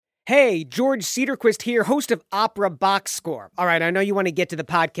Hey, George Cedarquist here, host of Opera Box Score. All right, I know you want to get to the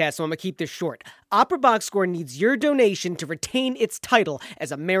podcast, so I'm going to keep this short. Opera Box Score needs your donation to retain its title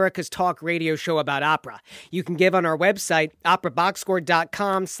as America's talk radio show about opera. You can give on our website,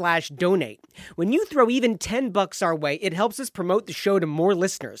 operaboxscore.com/donate. When you throw even $10 our way, it helps us promote the show to more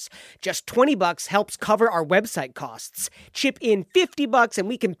listeners. Just $20 helps cover our website costs. Chip in $50 and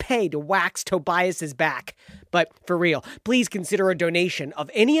we can pay to wax Tobias's back. But for real, please consider a donation of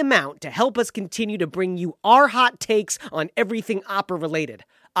any amount to help us continue to bring you our hot takes on everything opera-related.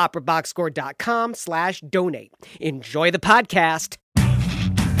 operaboxscore.com/donate. Enjoy the podcast.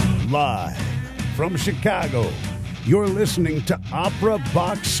 Live from Chicago, you're listening to Opera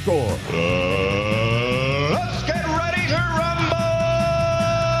Box Score. Let's get ready to rumble!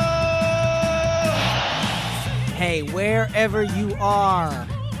 Hey, wherever you are,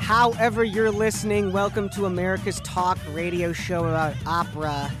 however you're listening, welcome to America's talk radio show about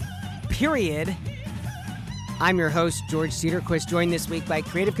opera, period. I'm your host, George Cedarquist, joined this week by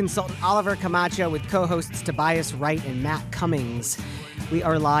creative consultant Oliver Camacho with co-hosts Tobias Wright and Matt Cummings. We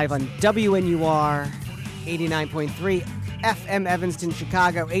are live on WNUR 89.3 FM Evanston,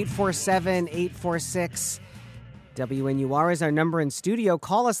 Chicago, 847-846. WNUR is our number in studio.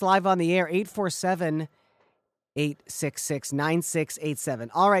 Call us live on the air, 847-866-9687.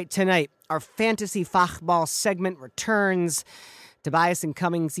 All right, tonight, our Fantasy Fachball segment returns. Tobias and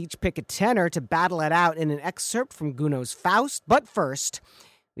Cummings each pick a tenor to battle it out in an excerpt from Gounod's Faust. But first,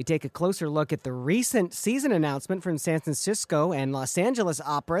 we take a closer look at the recent season announcement from San Francisco and Los Angeles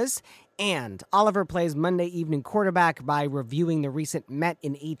operas. And Oliver plays Monday evening quarterback by reviewing the recent Met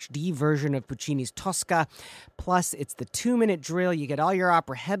in HD version of Puccini's Tosca. Plus, it's the 2-minute drill. You get all your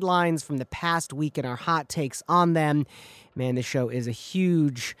opera headlines from the past week and our hot takes on them. Man, the show is a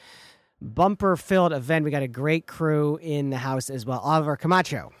huge bumper-filled event. We got a great crew in the house as well. Oliver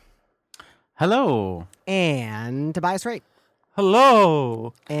Camacho. Hello. And Tobias Wright.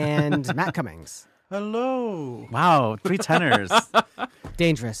 Hello. And Matt Cummings. Hello. Wow, 3 tenors.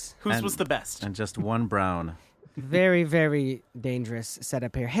 Dangerous. Whose was the best? And just 1 brown. Very, very dangerous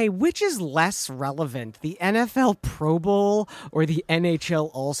setup here. Hey, which is less relevant, the NFL Pro Bowl or the NHL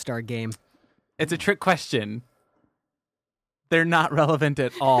All-Star Game? It's a trick question. They're not relevant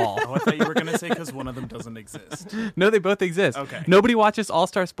at all. Oh, I thought you were going to say because one of them doesn't exist. No, they both exist. Okay. Nobody watches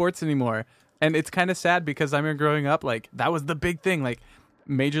all-star sports anymore. And it's kind of sad because I remember growing up, like, that was the big thing, like,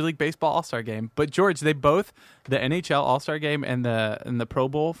 Major League Baseball All-Star Game. But, George, they both, the NHL All-Star Game and the Pro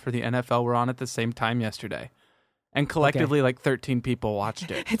Bowl for the NFL were on at the same time yesterday. And collectively, like, 13 people watched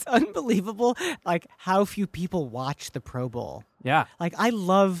it. It's unbelievable, like, how few people watch the Pro Bowl. Yeah. Like, I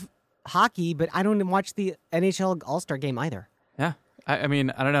love hockey, but I don't watch the NHL All-Star Game either. Yeah. I mean,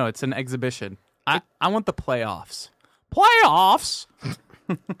 I don't know. It's an exhibition. I want the playoffs. Playoffs?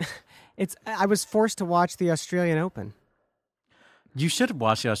 I was forced to watch the Australian Open. You should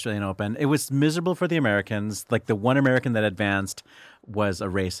watch the Australian Open. It was miserable for the Americans. Like, the one American that advanced was a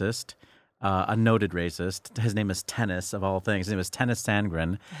racist, a noted racist. His name is Tennis, of all things. His name is Tennis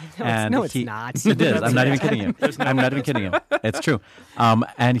Sandgren. No, it's not. It is. I'm not even kidding you. I'm not even kidding you. It's true.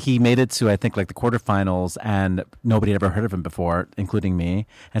 And he made it to, I think, like the quarterfinals, and nobody had ever heard of him before, including me.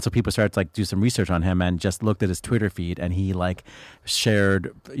 And so people started to like do some research on him and just looked at his Twitter feed, and he like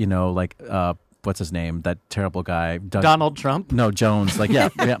shared, what's his name? That terrible guy. Donald Trump? No, Jones. Like, yeah.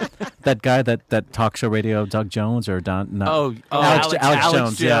 That guy, that talk show radio, Doug Jones or Don? No. Alex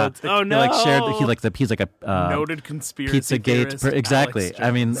Jones. Yeah. Oh, no. He like shared. He's like a noted conspiracy Pizzagate. theorist, Exactly. Alex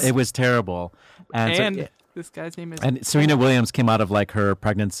I mean, Jones. it was terrible. And this guy's name is... And Serena Williams came out of like her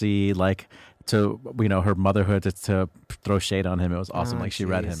pregnancy, like to her motherhood to throw shade on him. It was awesome. Oh, like she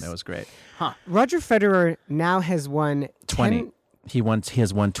read him. geez. It was great. Roger Federer now has won 20. He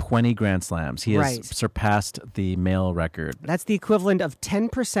has won 20 Grand Slams. He has Right. surpassed the male record. That's the equivalent of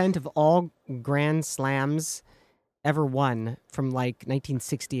 10% of all Grand Slams ever won from like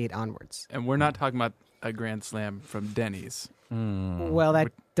 1968 onwards. And we're not talking about a Grand Slam from Denny's. Well, that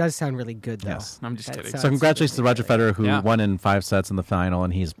does sound really good, though. Yes. I'm just That kidding. sounds So congratulations to really Roger good. Federer, who Yeah. won in 5 sets in the final,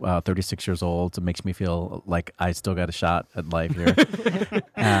 and he's 36 years old. It makes me feel like I still got a shot at life here.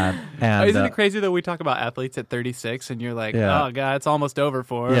 and Isn't it crazy that we talk about athletes at 36 and you're like, Yeah. oh, God, it's almost over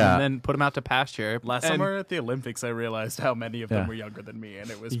for him, Yeah. and then put him out to pasture. Last And summer at the Olympics, I realized how many of them Yeah. were younger than me, and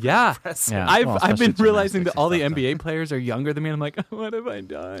it was pretty Yeah. impressive. Yeah. I've Well, been especially realizing that gymnastics all the and stuff, NBA players are younger than me. And I'm like, what have I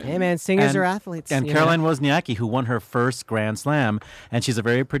done? Hey, man, singers And- are athletes. And you know? Caroline Wozniacki, who won her first Grand Slam, and she's a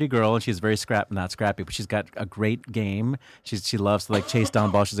very pretty girl, and she's very not scrappy, but she's got a great game. She loves to like chase down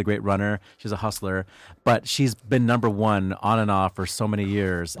balls. She's a great runner. She's a hustler, but she's been number one on and off for so many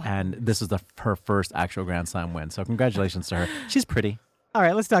years, and this is her first actual Grand Slam win. So congratulations to her. She's pretty. All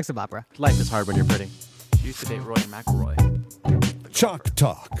right, let's talk some opera. Life is hard when you're pretty. She used to date Roy McIlroy. Chalk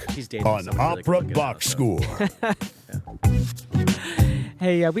Talk He's dating on someone really Opera good now, Box so. Score.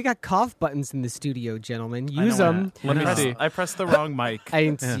 Hey, we got cough buttons in the studio, gentlemen. I Use know them. Let me see. I pressed the wrong mic.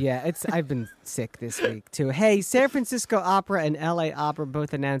 I've been sick this week too. Hey, San Francisco Opera and LA Opera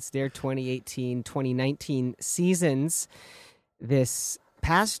both announced their 2018-2019 seasons this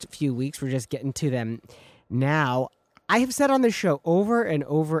past few weeks. We're just getting to them now. I have said on the show over and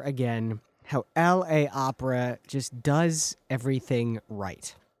over again how LA Opera just does everything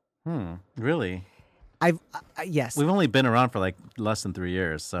right. Really? Yes. We've only been around for like less than 3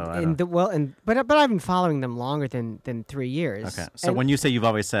 years, so I don't... But I've been following them longer than 3 years. Okay. So And when you say you've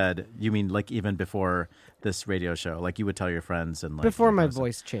always said, you mean like even before this radio show, like you would tell your friends and like before your my friends-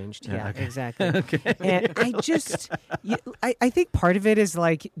 voice changed, Yeah, yeah, okay. exactly. And I just, I think part of it is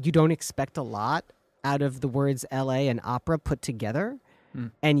like you don't expect a lot out of the words LA and opera put together,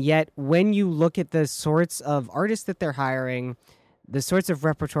 and yet when you look at the sorts of artists that they're hiring, the sorts of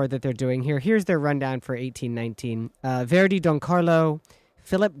repertoire that they're doing here's their rundown for 1819. Verdi, Don Carlo,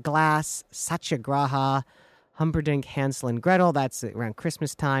 Philip Glass, Satyagraha, Humperdinck, Hansel and Gretel. That's around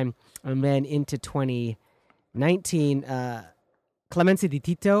Christmas time. And then into 2019, Clemency di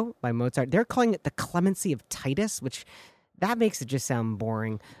Tito by Mozart. They're calling it the Clemency of Titus, which that makes it just sound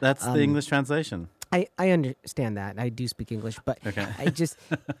boring. That's the English translation. I understand that. I do speak English, but Okay. I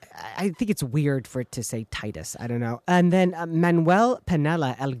think it's weird for it to say Titus. I don't know. And then Manuel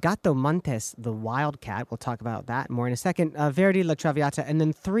Penella, El Gato Montes, the Wildcat. We'll talk about that more in a second. Verdi, La Traviata. And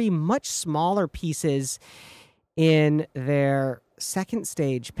then 3 much smaller pieces in their second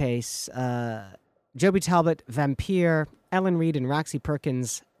stage pace. Joby Talbot, Vampire, Ellen Reed and Roxy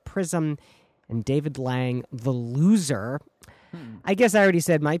Perkins, Prism, and David Lang, The Loser. I guess I already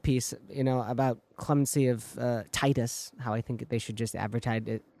said my piece, about Clemency of Titus, how I think they should just advertise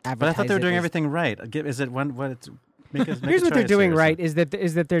it. But I thought they were doing as- everything right. Is it one? What? It's, make a Here's what they're choice doing here. right is that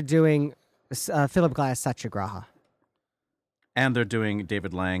they're doing Philip Glass Satyagraha. And they're doing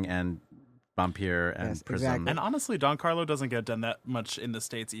David Lang and Vampire and Yes, Prism. exactly. And honestly, Don Carlo doesn't get done that much in the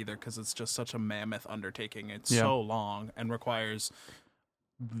States either because it's just such a mammoth undertaking. It's Yeah. so long and requires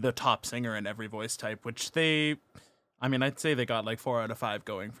the top singer in every voice type, which I'd say they got like 4 out of 5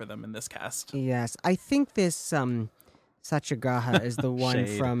 going for them in this cast. Yes, I think this Satyagraha is the one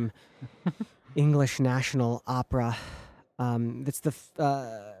Shade. from English National Opera. That's the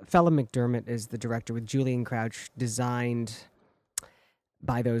Fella McDermott is the director with Julian Crouch, designed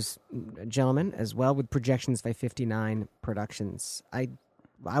by those gentlemen as well, with projections by 59 Productions. I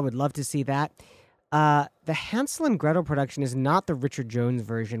would love to see that. The Hansel and Gretel production is not the Richard Jones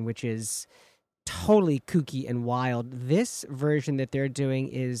version, which is totally kooky and wild. This version that they're doing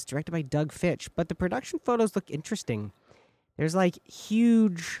is directed by Doug Fitch, but the production photos look interesting. There's like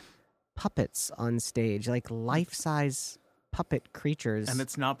huge puppets on stage, like life-size puppet creatures. And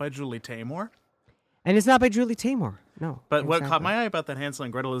it's not by Julie Taymor. And it's not by Julie Taymor. No. But what caught exactly. my eye about that Hansel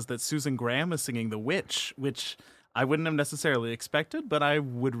and Gretel is that Susan Graham is singing The Witch, which I wouldn't have necessarily expected, but I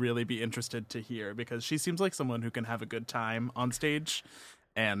would really be interested to hear because she seems like someone who can have a good time on stage.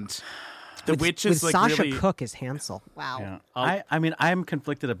 And The Witch is with like Sasha really... Cook as Hansel. Wow. Yeah. I mean, I'm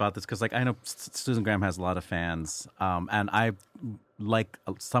conflicted about this because, like, I know Susan Graham has a lot of fans, and I like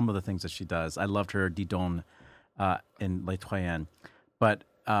some of the things that she does. I loved her Didon in Les Troyens, but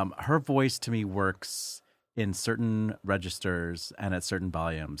her voice to me works in certain registers and at certain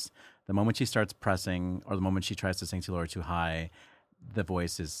volumes. The moment she starts pressing, or the moment she tries to sing too low or too high, the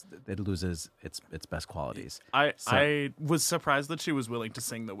voice loses its best qualities. I was surprised that she was willing to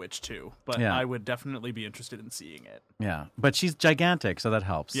sing The Witch too, but Yeah. I would definitely be interested in seeing it. Yeah, but she's gigantic, so that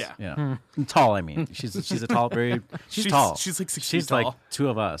helps. Yeah. yeah, Tall. I mean, she's a tall, she's tall. She's like 6 She's feet tall. like 2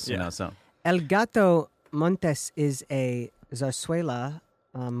 of us, Yeah. So El Gato Montes is a zarzuela,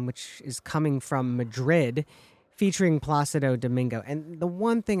 which is coming from Madrid, featuring Placido Domingo. And the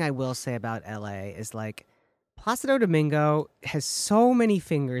one thing I will say about LA is like, Placido Domingo has so many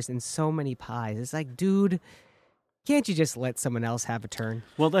fingers and so many pies. It's like, dude, can't you just let someone else have a turn?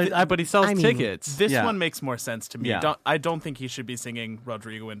 well, But he sells I mean, tickets. This Yeah. one makes more sense to me. Yeah. I don't think he should be singing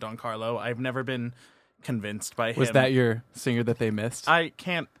Rodrigo and Don Carlo. I've never been convinced by him. Was that your singer that they missed? I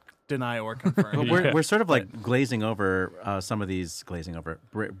can't deny or confirm. we're sort of like glazing over some of these, brushing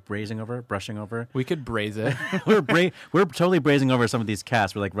over. We could braise it. We're totally brazing over some of these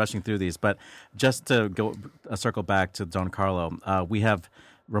casts. We're like rushing through these, but just to go circle back to Don Carlo, we have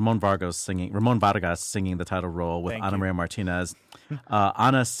Ramon Vargas singing the title role with Thank Ana you. Maria Martinez,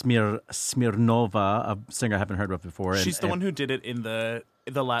 Anna Smirnova, a singer I haven't heard of before. She's the one who did it in the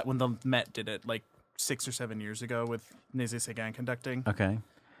when the Met did it like 6 or 7 years ago with Nézet Séguin conducting. Okay.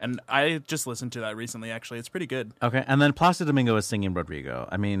 And I just listened to that recently, actually. It's pretty good. Okay. And then Placido Domingo is singing Rodrigo.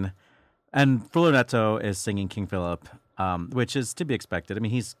 I mean, and Fuller Neto is singing King Philip, which is to be expected. I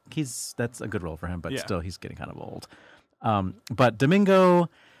mean, he's that's a good role for him, but still he's getting kind of old. But Domingo,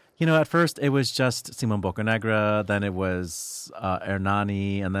 at first it was just Simon Boccanegra, then it was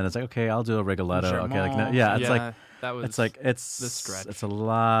Hernani, and then it's like, okay, I'll do a Rigoletto. Germont. Okay, that was it's the stretch. It's a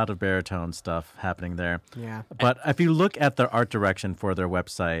lot of baritone stuff happening there. Yeah. But if you look at their art direction for their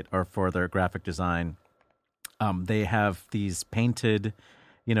website or for their graphic design, they have these painted,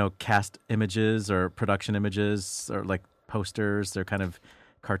 cast images or production images or like posters. They're kind of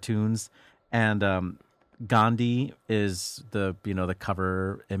cartoons. And Gandhi is the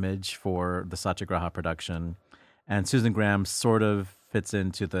cover image for the Satyagraha production. And Susan Graham sort of fits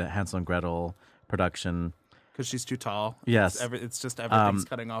into the Hansel and Gretel production. Because she's too tall. Yes. It's just everything's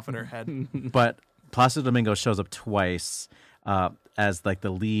cutting off in her head. But Placido Domingo shows up twice as like the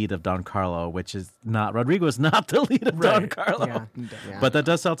lead of Don Carlo, which is not Rodrigo is not the lead of Don Carlo. Yeah. But that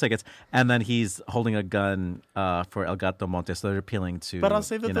does sell tickets. And then he's holding a gun for El Gato Monte, so they're appealing to. But I'll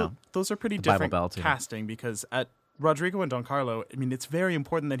say that those are pretty different Belt, casting because at Rodrigo and Don Carlo, I mean, it's very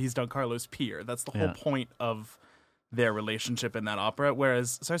important that he's Don Carlo's peer. That's the whole point of their relationship in that opera.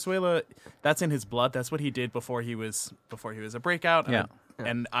 Whereas Zarzuela, that's in his blood. That's what he did before he was a breakout. Yeah.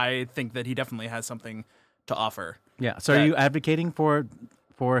 And I think that he definitely has something to offer. Yeah. So are you advocating for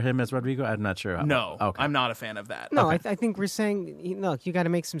him as Rodrigo? I'm not sure. No, okay. I'm not a fan of that. No, I think we're saying, look, you got to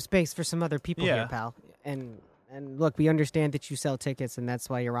make some space for some other people here, Yeah. pal. And look, we understand that you sell tickets and that's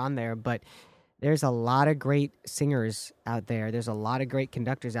why you're on there, but there's a lot of great singers out there. There's a lot of great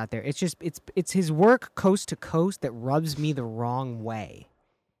conductors out there. It's just it's his work coast to coast that rubs me the wrong way.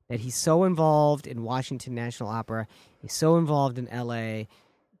 That he's so involved in Washington National Opera, he's so involved in LA,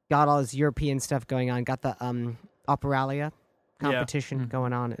 got all his European stuff going on, got the Operalia competition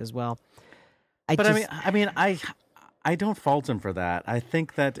going on as well. I don't fault him for that. I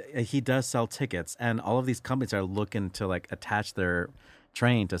think that he does sell tickets, and all of these companies are looking to like attach their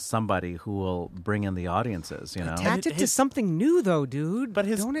train to somebody who will bring in the audiences. Attach it to something new, though, dude. But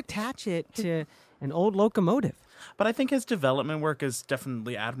don't attach it to an old locomotive. But I think his development work is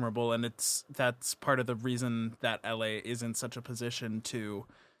definitely admirable, and that's part of the reason that LA is in such a position to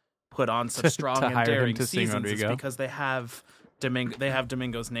put on such strong and daring seasons is because they have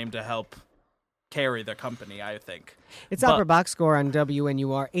Domingo's name to help carry their company, I think. It's Opera Box Score on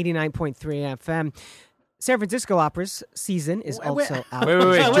WNUR 89.3 FM. San Francisco Opera's season is also out. Wait,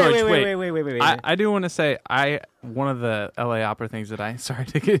 George, wait. I do want to say, one of the LA Opera things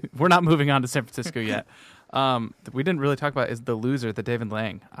that we're not moving on to San Francisco yet. We didn't really talk about is The Loser, the David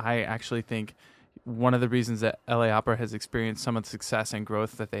Lang. I actually think one of the reasons that LA Opera has experienced some of the success and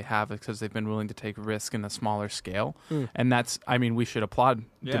growth that they have is because they've been willing to take risk in a smaller scale. And we should applaud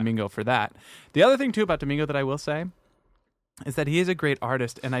Domingo for that. The other thing too about Domingo that I will say is that he is a great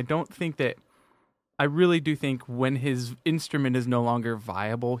artist, and I really do think when his instrument is no longer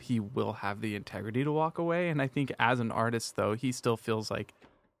viable, he will have the integrity to walk away. And I think as an artist, though, he still feels like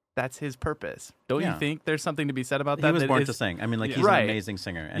that's his purpose. Don't you think there's something to be said about that? He was born to sing. I mean, he's an amazing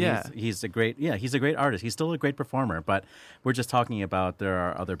singer. And he's a great artist. He's still a great performer. But we're just talking about there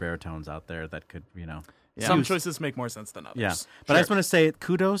are other baritones out there that could, Some choices make more sense than others. Yeah. But I just want to say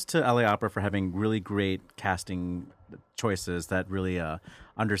kudos to LA Opera for having really great casting choices that really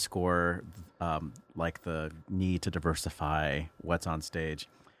underscore the need to diversify what's on stage.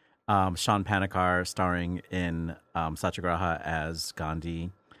 Sean Panikar starring in Satyagraha as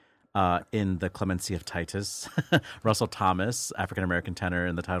Gandhi. In The Clemency of Titus, Russell Thomas, African-American tenor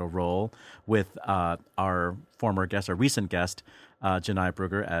in the title role, with our recent guest, Janai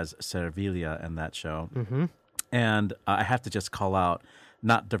Brugger as Servilia in that show. Mm-hmm. And I have to just call out,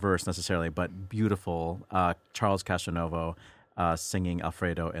 not diverse necessarily, but beautiful, Charles Castronovo singing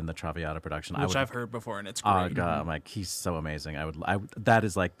Alfredo in the Traviata production. Which I've heard before, and it's great. Oh, God, I'm like, he's so amazing. That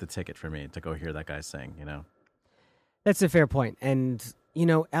is like the ticket for me to go hear that guy sing, That's a fair point. And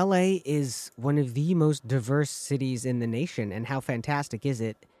LA is one of the most diverse cities in the nation, and how fantastic is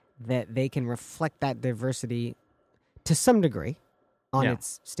it that they can reflect that diversity to some degree on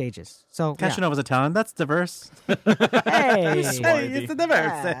its stages. So Castanova's Italian, that's diverse. Hey, it's a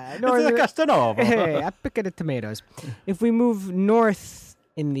diverse. It's a Castanova. Hey, I pick at the tomatoes. If we move north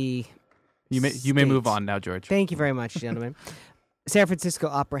in the You may move on now, George. Thank you very much, gentlemen. San Francisco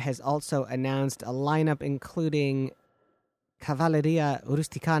Opera has also announced a lineup including Cavalleria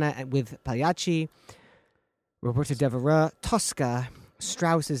Rusticana with Pagliacci, Roberto Devereux, Tosca,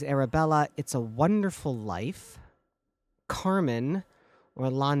 Strauss's Arabella, It's a Wonderful Life, Carmen,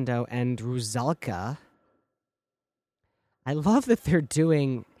 Orlando, and Rusalka. I love that they're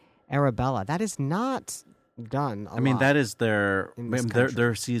doing Arabella. That is not done a I mean, lot that is their in this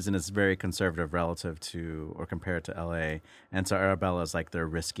their season is very conservative relative to or compared to LA, and so Arabella is like their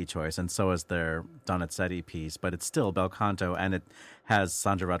risky choice, and so is their Donizetti piece, but it's still Bel Canto, and it has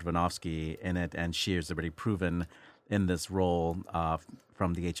Sandra Radvanovsky in it, and she is already proven in this role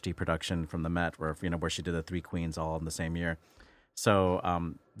from the HD production from the Met, where she did the Three Queens all in the same year. So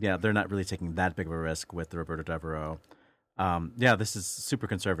they're not really taking that big of a risk with Roberto Devereaux. This is super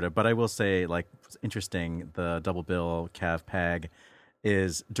conservative, but I will say, like, it's interesting, the double bill Cav Pag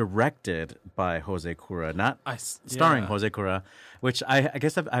is directed by Jose Cura, not starring Jose Cura, which I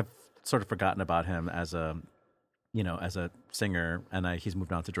guess I've sort of forgotten about him as a singer, and he's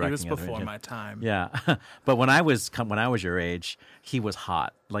moved on to directing. He was before my time. Yeah, but when I was your age, he was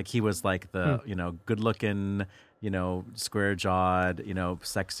hot. Like, he was like the good looking, square jawed,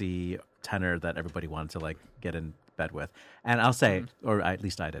 sexy tenor that everybody wanted to like get in bed with. And I'll say, or at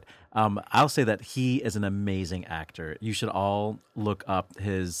least I did, I'll say that he is an amazing actor. You should all look up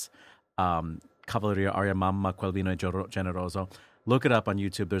his Cavalleria Aria Mamma Quel Vino Generoso. Look it up on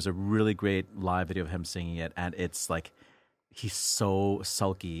YouTube. There's a really great live video of him singing it, and it's like he's so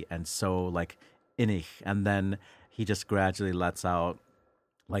sulky and so like innig, and then he just gradually lets out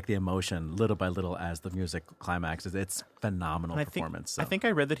like the emotion little by little as the music climaxes. It's phenomenal performance. I think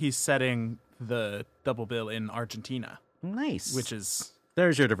I read that he's setting the double bill in Argentina. Nice. Which is...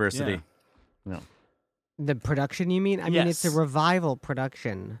 There's your diversity. Yeah. The production, you mean? I mean, it's a revival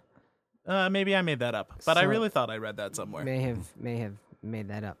production. Maybe I made that up, but I really thought I read that somewhere. May have made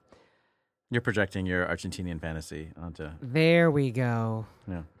that up. You're projecting your Argentinian fantasy onto... There we go.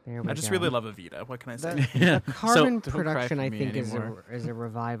 Yeah. There we I just go. really love Evita. What can I say? The Carmen Don't production, cry I for me think, anymore. is a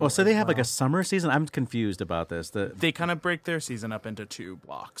revival. Oh, so they as have like well. a summer season? I'm confused about this. They kind of break their season up into 2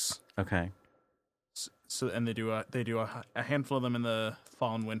 blocks. Okay. So and they do a handful of them in the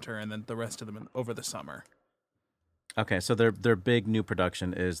fall and winter, and then the rest of them over the summer. Okay, so their big new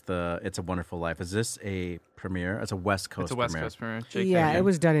production is It's a Wonderful Life. Is this a premiere? It's a West Coast It's a West premiere. Coast premiere. Jake Yeah, Hagan. it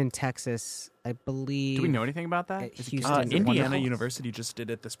was done in Texas, I believe. Do we know anything about that? At Is it Houston. Houston? Indiana Wonderful? University just did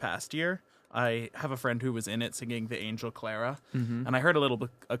it this past year. I have a friend who was in it singing the Angel Clara, Mm-hmm. and I heard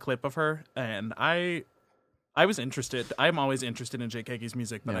a clip of her, and I was interested. I'm always interested in Jake Hage's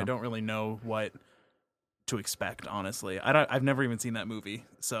music, but I don't really know what to expect, honestly. I've never even seen that movie.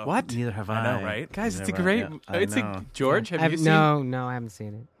 So What? Neither have I know, right? Guys, it's a Neither great... have I. Yeah, it's I know. George, have you seen... No, I haven't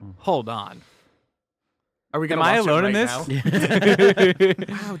seen it. Hold on. Are we Am gonna I watch it alone in right this?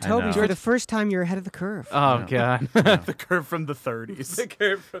 now? Wow, Toby, know. for the first time, you're ahead of the curve. Oh, God. The curve from the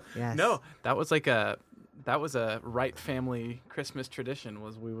 30s. Yes. No, that was a Wright family Christmas tradition.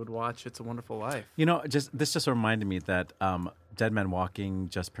 Was we would watch It's a Wonderful Life. This just reminded me that Dead Man Walking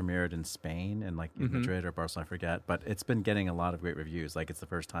just premiered in Spain and like in Madrid or Barcelona, I forget. But it's been getting a lot of great reviews. Like, it's the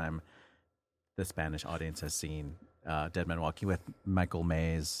first time the Spanish audience has seen Dead Man Walking with Michael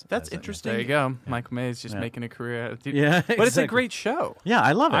Mays. That's as a- interesting. There you go. Michael Mays just making a career out of it. Yeah, But it's a exactly. great show. Yeah,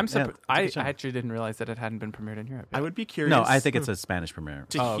 I love it. I'm Yeah, surprised. it's a I good show. actually didn't realize that it hadn't been premiered in Europe. I would be curious. No, I think it's a Spanish premiere.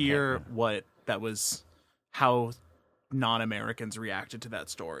 to hear what that was, how non-Americans reacted to that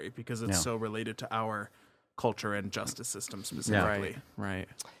story, because it's so related to our culture and justice system specifically. Right.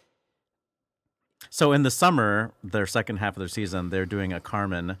 So in the summer, their second half of their season, they're doing a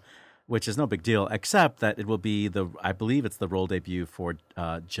Carmen, which is no big deal, except that it will be I believe it's the role debut for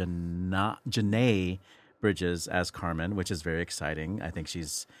Janae Bridges as Carmen, which is very exciting. I think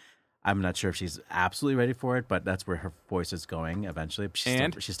I'm not sure if she's absolutely ready for it, but that's where her voice is going eventually.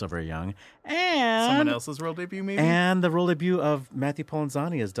 She's still very young. And Someone else's world debut, maybe? And the role debut of Matthew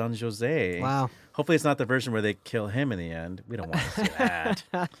Polenzani as Don Jose. Wow. Hopefully it's not the version where they kill him in the end. We don't want to see that.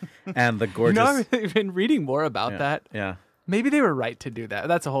 And the gorgeous... I've been reading more about that. Yeah. Maybe they were right to do that.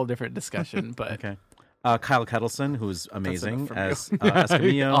 That's a whole different discussion. But Okay. Kyle Kettleson, who's amazing from as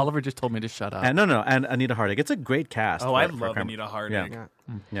Camillo. Oliver just told me to shut up. And and Anita Harding. It's a great cast. Oh, for- I for love Carmen. Anita Harding. Yeah.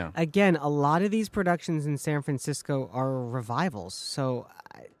 Yeah. Yeah. Again, a lot of these productions in San Francisco are revivals. So,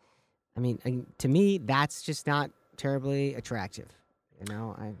 I mean, to me, that's just not terribly attractive.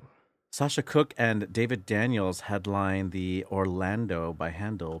 Sasha Cook and David Daniels headline the Orlando by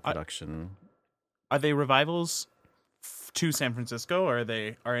Handel production. Are they revivals to San Francisco, or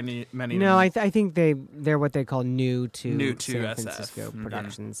are many? No, I think they're what they call new to San SF. Francisco Mhm.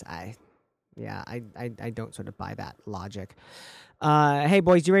 productions. I don't sort of buy that logic. Hey,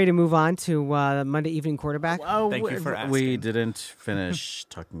 boys, you ready to move on to Monday Evening Quarterback? Thank you for We asking. didn't finish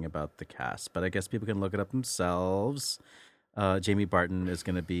talking about the cast, but I guess people can look it up themselves. Jamie Barton is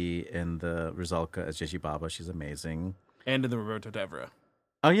going to be in the Rizalka as Gigi Baba. She's amazing. And in the Roberto Devereaux.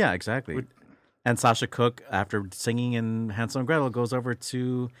 Oh yeah, exactly. And Sasha Cook, after singing in Hansel and Gretel, goes over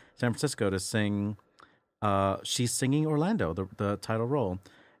to San Francisco to sing. She's singing Orlando, the title role,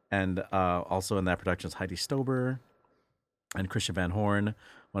 and also in that production is Heidi Stober and Christian Van Horn,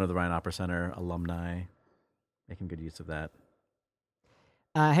 one of the Ryan Opera Center alumni, making good use of that.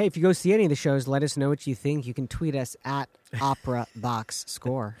 Hey, if you go see any of the shows, let us know what you think. You can tweet us at Opera Box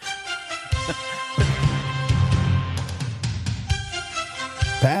Score.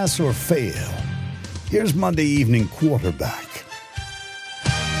 Pass or fail? Here's Monday Evening Quarterback.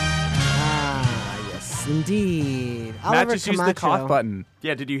 Yes, indeed. Matt Oliver just used the Camacho. cough button.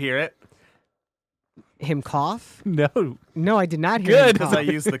 Yeah, did you hear it? Him cough? No. No, I did not hear Good, him Because cough. I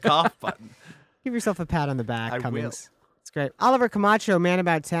used the cough button. Give yourself a pat on the back, I will. Cummings. It's great. Oliver Camacho, Man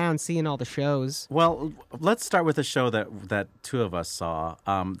About Town, seeing all the shows. Well, let's start with a show that two of us saw.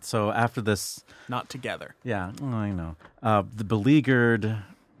 So after this, Not together. yeah, I know the beleaguered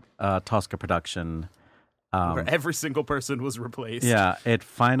Tosca production. Where every single person was replaced. Yeah, it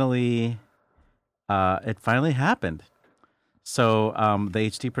finally happened. So the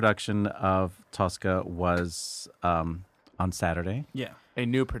HD production of Tosca was on Saturday. Yeah. A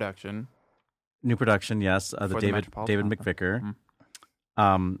new production. New production, yes. The For the David Metropolitan Opera.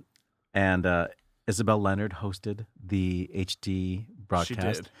 McVicker, and Isabel Leonard hosted the HD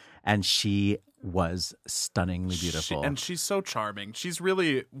broadcast, did. and she was stunningly beautiful. And she's so charming. She's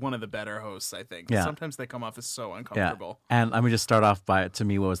really one of the better hosts, I think. Yeah. Sometimes they come off as so Yeah, uncomfortable. and let me just start off by, to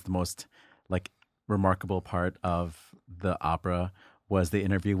me, what was the most remarkable part of the opera was the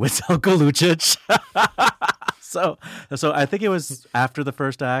interview with Zelko Lucic. So I think it was after the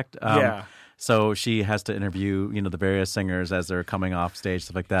first act. Yeah. So she has to interview, the various singers as they're coming off stage,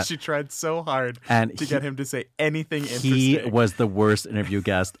 stuff like that. She tried so hard And to get him to say anything He interesting. was the worst interview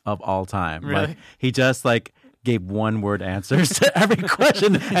guest of all time. Really? He just gave one word answers to every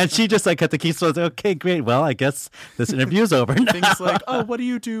question, and she just had to keep. So I was like, okay, great. Well, I guess this interview's over now. Things like, oh, what do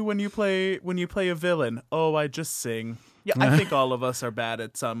you do when you play a villain? Oh, I just sing. Yeah, I think all of us are bad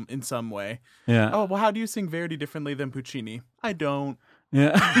in some way. Yeah. Oh, well, how do you sing Verdi differently than Puccini? I don't.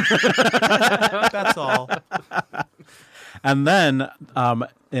 Yeah. That's all. And then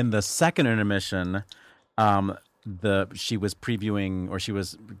in the second intermission, she was previewing, or she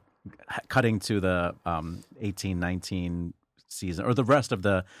was cutting to the 18-19 season, or the rest of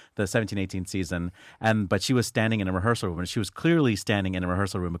the 17-18 season, but she was standing in a rehearsal room, and she was clearly standing in a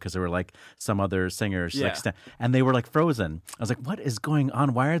rehearsal room because there were some other singers, Yeah. and they were frozen. I was like, what is going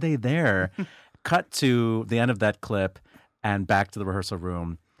on? Why are they there? Cut to the end of that clip and back to the rehearsal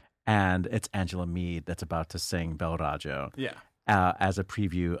room, and it's Angela Meade that's about to sing Bel Raggio. Yeah. As a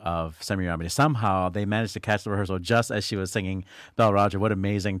preview of Semiramis. Somehow they managed to catch the rehearsal just as she was singing Bel Raggio. What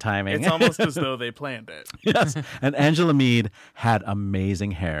amazing timing. It's almost as though they planned it. Yes. And Angela Meade had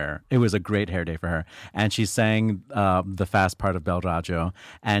amazing hair. It was a great hair day for her. And she sang the fast part of Bel Raggio,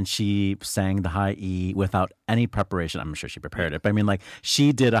 and she sang the high E without any preparation. I'm sure she prepared it, but I mean,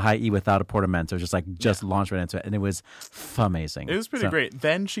 she did a high E without a portamento, just launched right into it. And it was amazing. It was pretty great.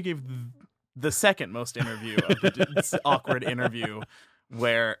 Then she gave the second most interview of the awkward interview,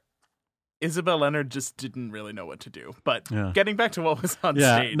 where Isabel Leonard just didn't really know what to do. But getting back to what was on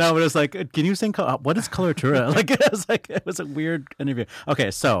stage. No, but it was can you sing, what is coloratura? It was a weird interview. Okay,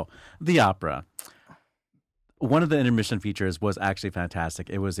 so the opera. One of the intermission features was actually fantastic.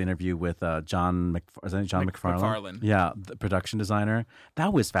 It was the interview with John McFarlane? McFarlane. Yeah, the production designer.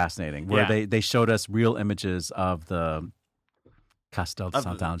 That was fascinating, where they showed us real images of the Castel di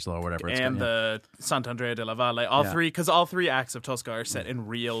Sant'Angelo or whatever it's and called. the Sant'Andrea della Valle, all three acts of Tosca are set in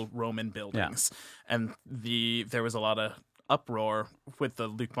real Roman buildings, and there was a lot of uproar with the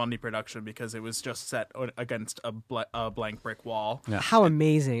Luc Bondy production because it was just set against a blank brick wall. Yeah. How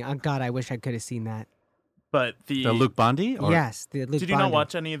amazing. Oh, God, I wish I could have seen that. But The Luc Bondy? Or? Yes, the Luc did you not Bondy.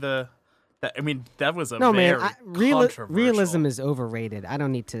 watch any of the? That was a No, very man. controversial. Realism is overrated. I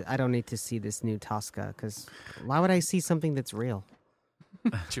don't need to see this new Tosca, because why would I see something that's real?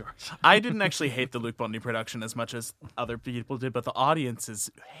 George. I didn't actually hate the Luc Bondy production as much as other people did, but the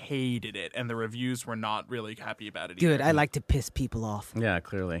audiences hated it, and the reviews were not really happy about it Good. either. I like to piss people off. Yeah,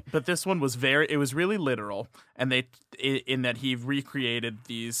 clearly. But this one was it was really literal, and in that he recreated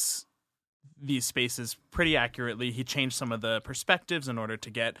these spaces pretty accurately. He changed some of the perspectives in order to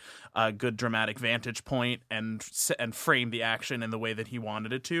get a good dramatic vantage point and frame the action in the way that he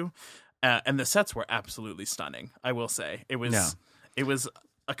wanted it to. And the sets were absolutely stunning, I will say. It was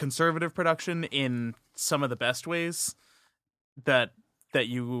a conservative production in some of the best ways that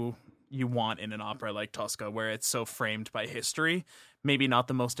you want in an opera like Tosca, where it's so framed by history. Maybe not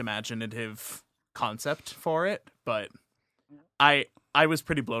the most imaginative concept for it, but I was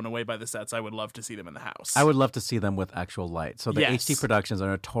pretty blown away by the sets. I would love to see them in the house. I would love to see them with actual light. So the Yes. HD productions are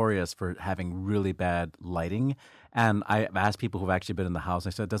notorious for having really bad lighting. And I've asked people who've actually been in the house,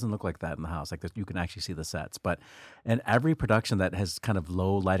 and I said, it doesn't look like that in the house. Like you can actually see the sets. But in every production that has kind of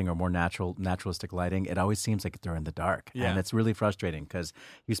low lighting or more naturalistic lighting, it always seems like they're in the dark. Yeah. And it's really frustrating because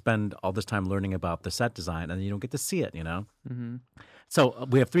you spend all this time learning about the set design and you don't get to see it, Mm-hmm. So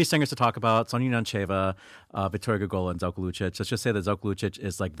we have three singers to talk about: Sonia Yoncheva, Victoria Gogol, and Zelko Lucic. Let's just say that Zelko Lucic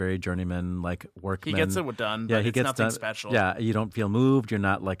is like very journeyman, like workman. He gets it done, but it's nothing special. Yeah, you don't feel moved. You're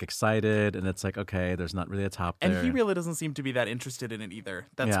not like excited, and it's like, okay, there's not really a top there. And he really doesn't seem to be that interested in it either.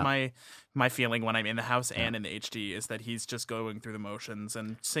 That's Yeah. my feeling when I'm in the house and in the HD is that he's just going through the motions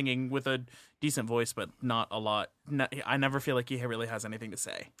and singing with a decent voice, but not a lot. I never feel like he really has anything to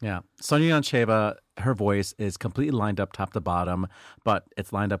say. Yeah. Sonia Yoncheva, her voice is completely lined up top to bottom, but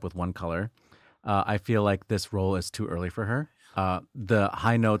it's lined up with one color. I feel like this role is too early for her. The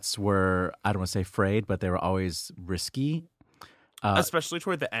high notes were, I don't want to say frayed, but they were always risky. Especially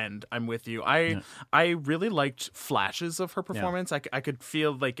toward the end. I'm with you. I really liked flashes of her performance. I could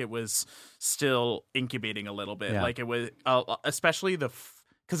feel like it was still incubating a little bit. Yeah. Like it was, especially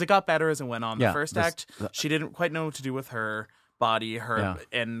because it got better as it went on. Yeah, The first act, she didn't quite know what to do with her body,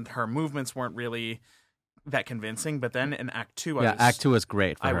 and her movements weren't really that convincing. But then in Act 2, Act 2 is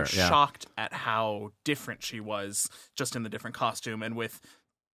great for I her. was yeah. shocked at how different she was just in the different costume and with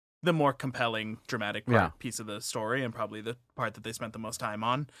the more compelling, dramatic piece of the story, and probably the part that they spent the most time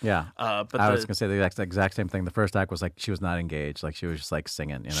on. Yeah. But I was going to say the exact same thing. The first act was like she was not engaged. Like she was just like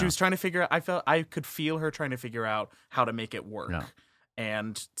singing. She was trying to figure out, I could feel her trying to figure out how to make it work. Yeah.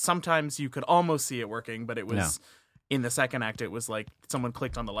 And sometimes you could almost see it working, but it was in the second act, it was like someone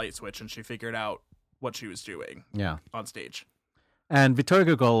clicked on the light switch and she figured out what she was doing on stage. And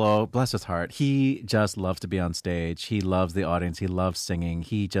Vittorio Gogolo, bless his heart, he just loves to be on stage. He loves the audience. He loves singing.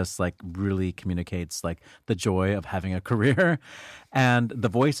 He just like really communicates like the joy of having a career. And the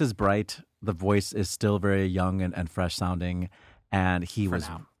voice is bright. The voice is still very young and fresh sounding. And he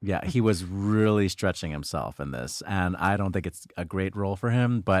was really stretching himself in this. And I don't think it's a great role for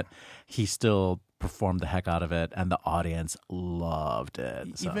him, but he still performed the heck out of it. And the audience loved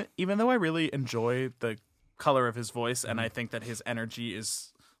it. So. Even though I really enjoy the color of his voice and I think that his energy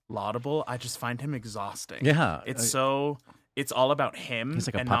is laudable, I just find him exhausting. Yeah. It's all about him He's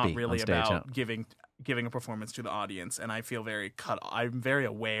like a and puppy not really on stage, about giving a performance to the audience. And I feel I'm very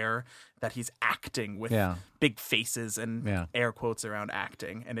aware that he's acting with big faces and air quotes around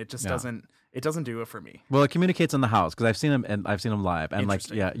acting, and it just doesn't do it for me. Well, it communicates in the house because I've seen him live, and like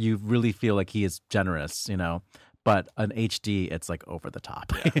you really feel like he is generous, but an HD it's like over the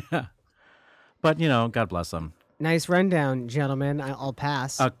top. Yeah. But, God bless him. Nice rundown, gentlemen. I'll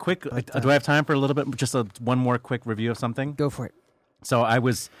pass. Quick, do I have time for a little bit? Just one more quick review of something? Go for it. So I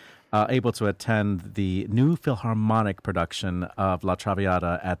was able to attend the new Philharmonic production of La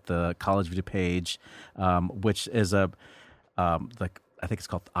Traviata at the College of DuPage, which is I think it's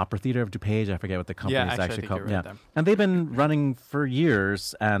called Opera Theater of DuPage. I forget what the company is actually called. Right. And they've been running for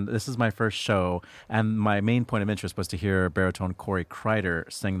years, and this is my first show. And my main point of interest was to hear baritone Corey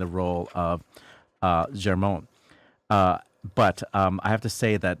Kreider sing the role of Germont. But I have to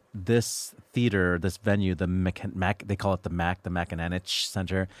say that this theater, this venue, they call it the McAnanich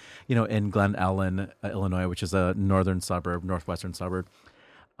Center, in Glen Ellen, Illinois, which is a northwestern suburb,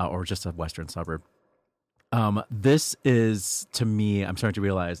 or just a western suburb. This is, to me, I'm starting to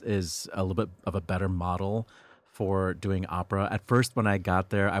realize, is a little bit of a better model for doing opera. At first, when I got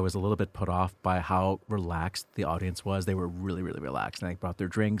there, I was a little bit put off by how relaxed the audience was. They were really, really relaxed. And they brought their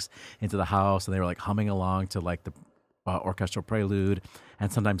drinks into the house, and they were like humming along to like the orchestral prelude,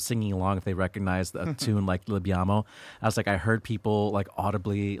 and sometimes singing along if they recognized a tune like Libiamo. I heard people like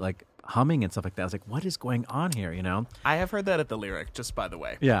audibly like humming and stuff like that. I was like, what is going on here, I have heard that at the Lyric, just by the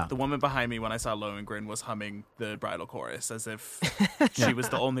way. Yeah. The woman behind me, when I saw Lohengrin, was humming the bridal chorus as if she was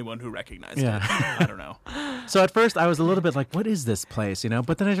the only one who recognized it. I don't know. So at first I was a little bit like, what is this place,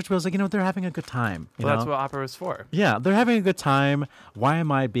 But then I just was like, they're having a good time. Well, that's what opera is for. Yeah, they're having a good time. Why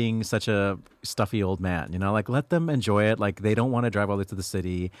am I being such a stuffy old man? Let them enjoy it. Like, they don't want to drive all the way to the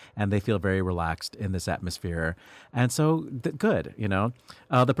city, and they feel very relaxed in this atmosphere. And so, good,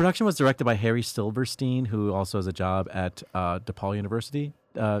 The production was directed by Harry Silverstein, who also has a job at DePaul University,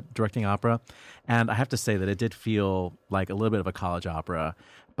 directing opera. And I have to say that it did feel like a little bit of a college opera,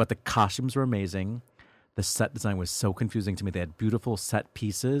 but the costumes were amazing. The set design was so confusing to me. They had beautiful set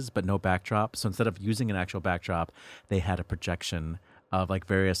pieces, but no backdrop. So instead of using an actual backdrop, they had a projection of like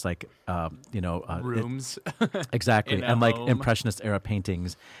various rooms. Exactly. In a And like home. Impressionist era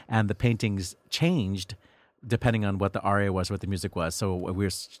paintings. And the paintings changed depending on what the aria was, what the music was. So we're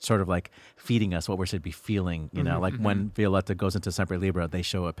sort of like feeding us what we should be feeling, you know, like when Violetta goes into Sempre Libera, they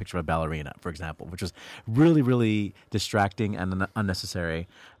show a picture of a ballerina, for example, which was really, really distracting and unnecessary.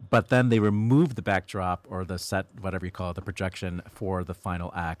 But then they removed the backdrop or the set, whatever you call it, the projection for the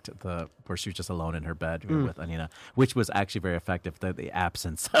final act, where she was just alone in her bed with Anina, which was actually very effective, the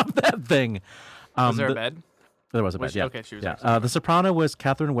absence of that thing. Was there a bed? There was a bed, yeah. Okay, she was The soprano was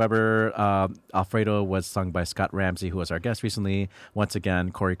Catherine Weber. Alfredo was sung by Scott Ramsey, who was our guest recently. Once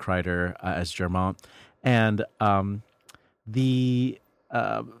again, Corey Kreider as Germont. And the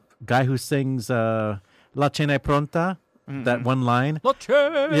guy who sings La Cena è Pronta, that one line. La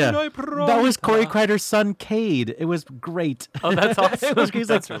Cena è Pronta. That was Corey Kreider's son, Cade. It was great. Oh, that's awesome.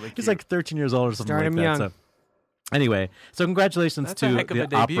 He's like 13 years old or something Start like him that. young. So. Anyway, so congratulations That's a to heck of the a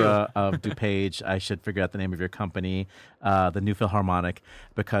debut. Opera of DuPage. I should figure out the name of your company, the New Philharmonic,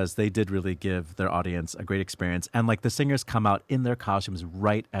 because they did really give their audience a great experience. And like the singers come out in their costumes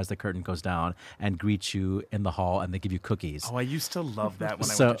right as the curtain goes down and greet you in the hall, and they give you cookies. Oh, I used to love that when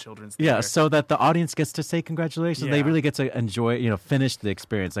I went to children's theater. Yeah, so that the audience gets to say congratulations. They Yeah. really get to enjoy, finish the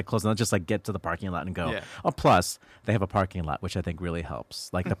experience. Like close, not just like get to the parking lot and go. Yeah. Oh, plus they have a parking lot, which I think really helps.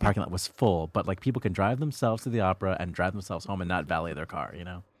 Like the parking lot was full, but like people can drive themselves to the opera and drive themselves home and not valet their car,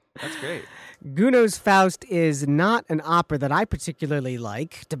 That's great. Gounod's Faust is not an opera that I particularly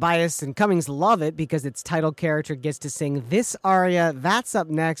like. Tobias and Cummings love it because its title character gets to sing this aria. That's up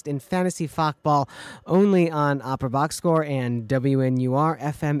next in Fantasy Fachball, only on Opera Box Score and WNUR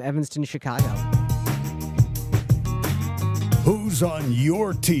FM Evanston, Chicago. Who's on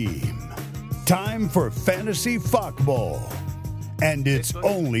your team? Time for Fantasy Fachball. And it's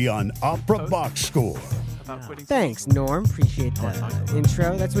only on Opera Box Score. About quitting Thanks, school. Norm. Appreciate the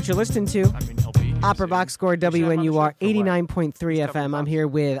intro. That's what you're listening to. I mean, LP. Opera Box Score, WNUR show for what? 89.3 Just FM. I'm here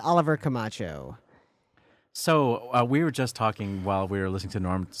with Oliver Camacho. So we were just talking while we were listening to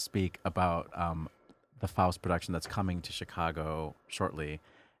Norm speak about the Faust production that's coming to Chicago shortly.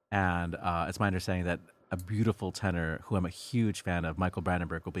 And it's my understanding that a beautiful tenor, who I'm a huge fan of, Michael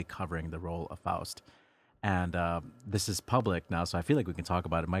Brandenburg, will be covering the role of Faust. And this is public now, so I feel like we can talk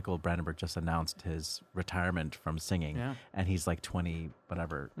about it. Michael Brandenburg just announced his retirement from singing, and he's like 20,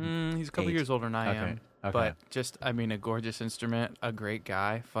 whatever. He's a couple years older than I am. Okay. But just, I mean, a gorgeous instrument, a great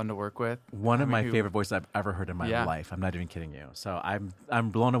guy, fun to work with. One of my favorite voices I've ever heard in my life. I'm not even kidding you. So I'm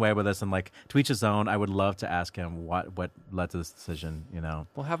blown away with this, and like to each his own. I would love to ask him what led to this decision.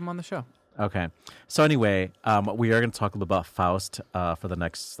 We'll have him on the show. Okay. So anyway, we are going to talk a little about Faust for the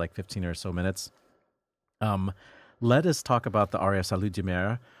next like 15 or so minutes. Let us talk about the aria Salut de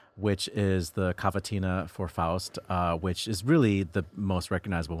Mer, which is the cavatina for Faust, which is really the most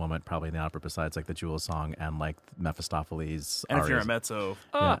recognizable moment probably in the opera besides like the Jewel song and like Mephistopheles. And arias. if you're a mezzo,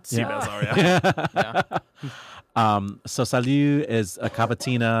 Yeah. Seabell's aria. So Salut is a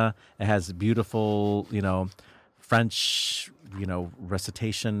cavatina. It has beautiful, French,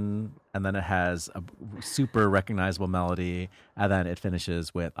 recitation, and then it has a super recognizable melody, and then it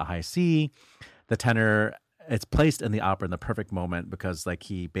finishes with a high C. The tenor, it's placed in the opera in the perfect moment because like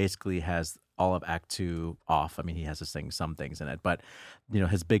he basically has all of Act 2 off. I mean, he has to sing some things in it, but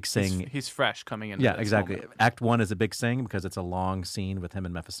his big sing. He's fresh coming in. Yeah, exactly. Act 1 is a big sing because it's a long scene with him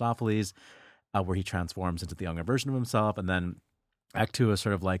and Mephistopheles, where he transforms into the younger version of himself, and then Act 2 is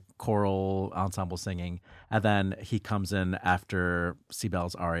sort of like choral ensemble singing, and then he comes in after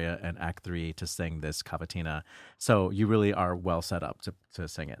Seabell's aria in Act 3 to sing this cavatina. So you really are well set up to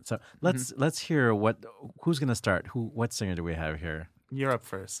sing it. So let's hear who's going to start. What singer do we have here? You're up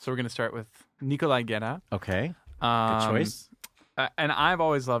first. So we're going to start with Nikolai Gedda. Okay, good choice. And I've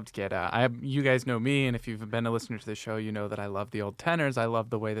always loved Gedda. You guys know me, and if you've been a listener to the show, you know that I love the old tenors. I love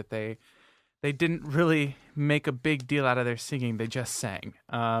the way that they didn't really make a big deal out of their singing. They just sang.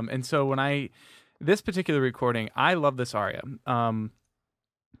 And so this particular recording, I love this aria. And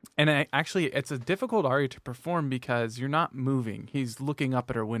it's a difficult aria to perform because you're not moving. He's looking up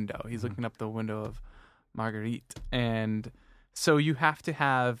at her window. He's looking up the window of Marguerite. And so you have to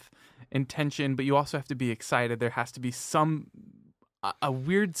have intention, but you also have to be excited. There has to be a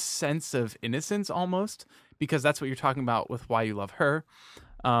weird sense of innocence almost, because that's what you're talking about with Why You Love Her.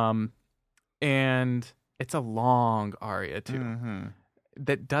 And it's a long aria, too,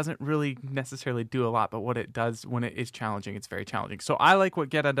 that doesn't really necessarily do a lot, but what it does when it is challenging, it's very challenging. So I like what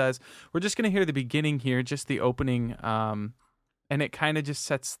Gedda does. We're just going to hear the beginning here, just the opening, and it kind of just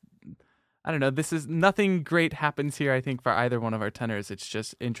sets, I don't know, nothing great happens here, I think, for either one of our tenors. It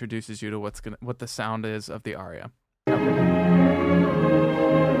just introduces you to what the sound is of the aria.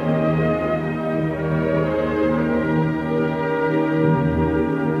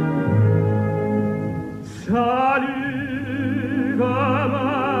 Salut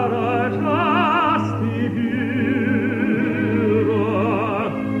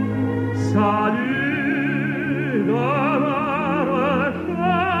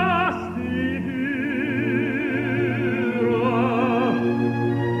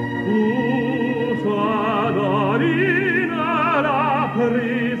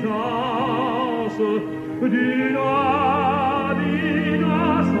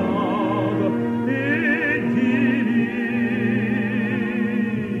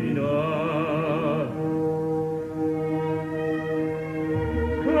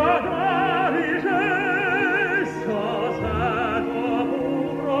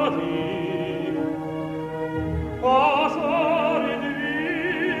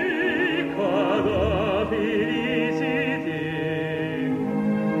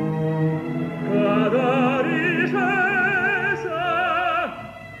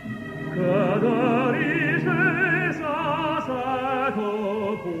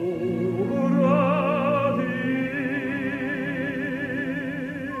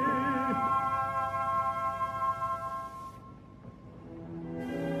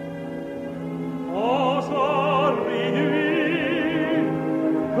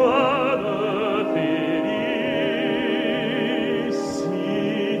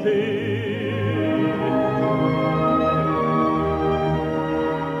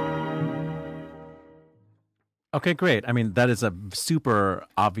Okay, great. I mean, that is a super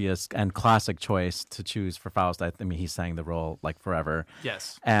obvious and classic choice to choose for Faust. I mean, he sang the role like forever.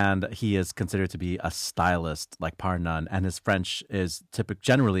 Yes. And he is considered to be a stylist like par none. And his French is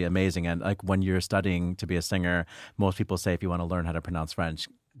generally amazing. And like when you're studying to be a singer, most people say if you want to learn how to pronounce French,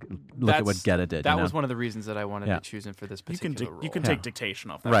 look at what Guetta did. That was one of the reasons that I wanted to choose him for this You particular role. you can take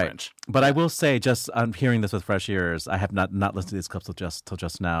dictation off that Right. French. But I will say, just I'm hearing this with fresh ears. I have not listened to these clips till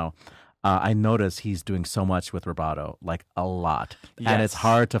just now. I notice he's doing so much with rubato, like a lot, and it's Yes.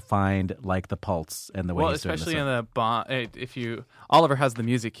 hard to find like the pulse in the way Well, he's doing especially this. in the Oliver has the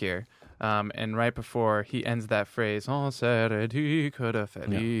music here, and right before he ends that phrase, "On serait dû que de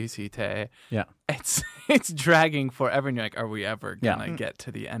féliciter," Yeah. it's dragging forever, and you're like, "Are we ever Yeah. gonna get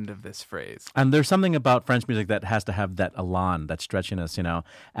to the end of this phrase?" And there's something about French music that has to have that elan, that stretchiness, you know.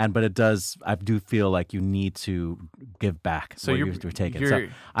 But it does. I do feel like you need to give back. So what you're taking. So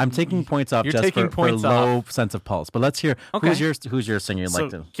you're- I'm taking points off you're just taking for points low off. sense of pulse. But let's hear Okay. who's your singer you'd So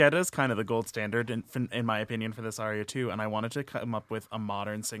like to. Guetta's kind of the gold standard, in my opinion, for this aria too. And I wanted to come up with a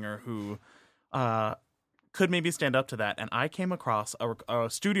modern singer who could maybe stand up to that. And I came across a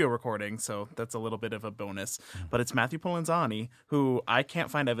studio recording, so that's a little bit of a bonus. But it's Matthew Polenzani, who I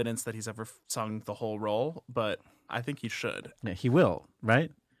can't find evidence that he's ever sung the whole role, but I think he should. Yeah, he will,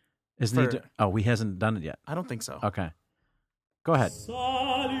 right? Isn't he? Oh, he hasn't done it yet. I don't think so. Okay, go ahead.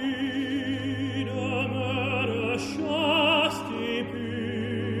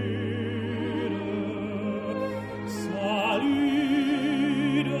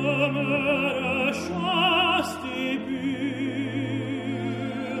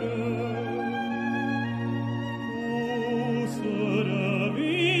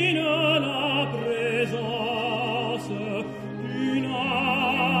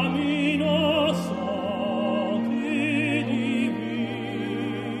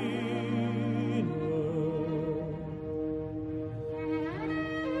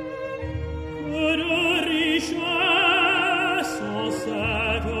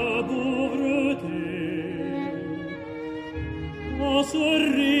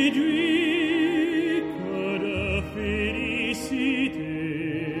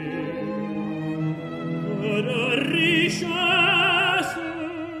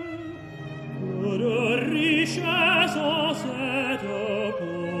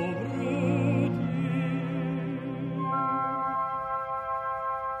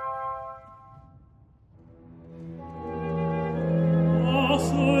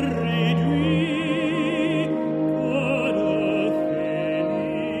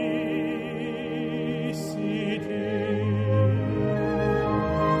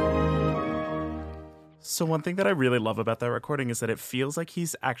 So one thing that I really love about that recording is that it feels like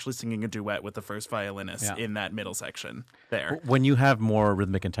he's actually singing a duet with the first violinist in that middle section there. When you have more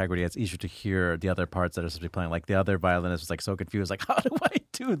rhythmic integrity, it's easier to hear the other parts that are supposed to be playing. Like the other violinist was like so confused, like, how do I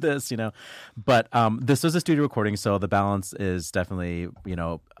do this? You know, but this was a studio recording, so the balance is definitely,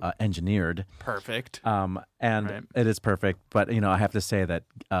 engineered. Perfect. And Right. it is perfect. But, I have to say that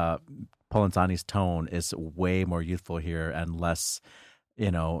Polenzani's tone is way more youthful here and less,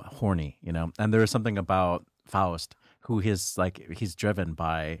 horny, And there is something about Faust who is like, he's driven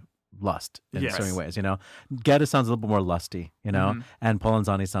by lust in Yes. certain ways, Guetta sounds a little bit more lusty, and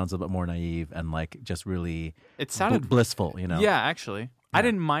Polenzani sounds a little bit more naive and like just really It sounded blissful, Yeah, actually. I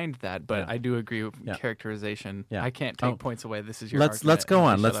didn't mind that, but Yeah. I do agree with Yeah. characterization. Yeah. I can't take Oh. points away. This is your Let's argument. go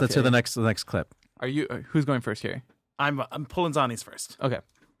on. Shut Let's up. hear the next clip. Are you? Who's going first here? I'm pulling Zani's first. Okay.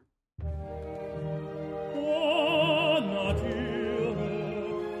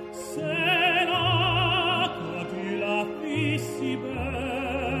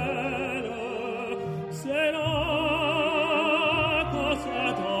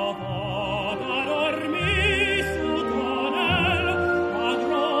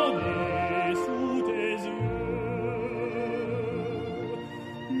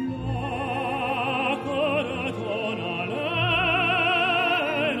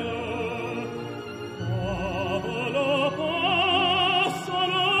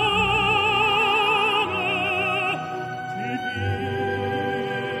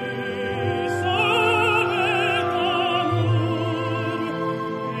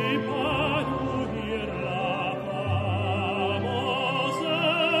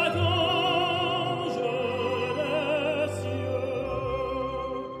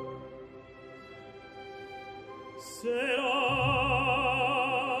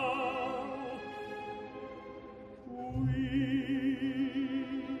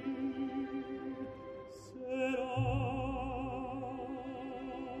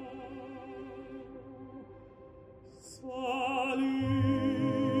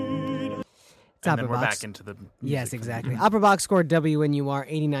 And then we're Box. back into the music. Yes, exactly. Upper Box score WNUR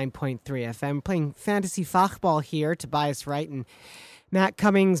 89.3 FM. Playing fantasy Fachball here. Tobias Wright and Matt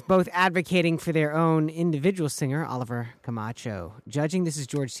Cummings both advocating for their own individual singer, Oliver Camacho. Judging, this is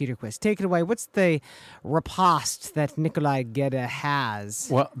George Cedarquist. Take it away. What's the riposte that Nikolai Gedda has?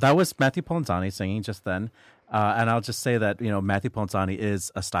 Well, that was Matthew Polenzani singing just then. And I'll just say that, Matthew Polenzani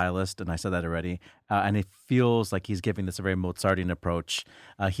is a stylist, and I said that already. And it feels like he's giving this a very Mozartian approach.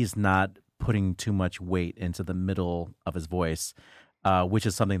 He's not putting too much weight into the middle of his voice, which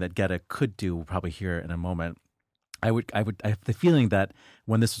is something that Gedda could do. We'll probably hear in a moment. I have the feeling that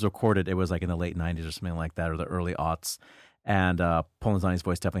when this was recorded, it was like in the late 90s or something like that, or the early aughts. And Polenzani's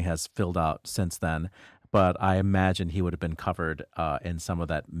voice definitely has filled out since then. But I imagine he would have been covered in some of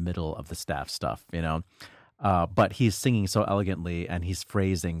that middle of the staff stuff, But he's singing so elegantly and he's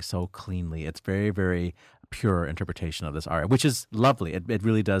phrasing so cleanly. It's very, very pure interpretation of this aria, which is lovely. It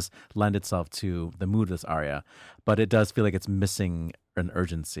really does lend itself to the mood of this aria, but it does feel like it's missing an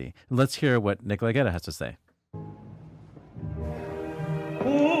urgency. Let's hear what Nikolai Gedda has to say.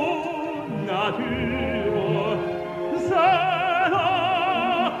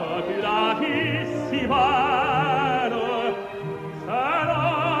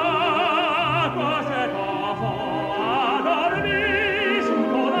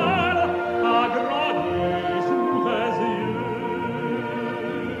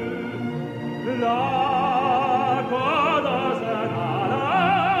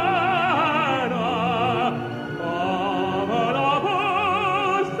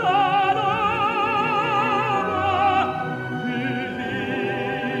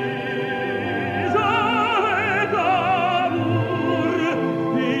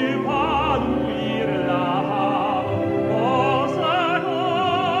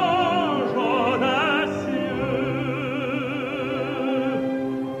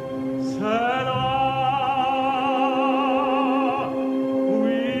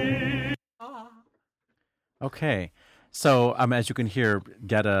 Okay. So, as you can hear,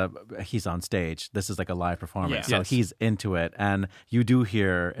 Gedda, he's on stage. This is like a live performance. Yeah. So he's into it. And you do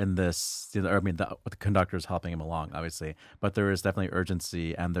hear in this, the conductor is helping him along, obviously. But there is definitely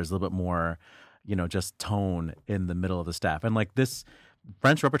urgency and there's a little bit more, just tone in the middle of the staff. And like this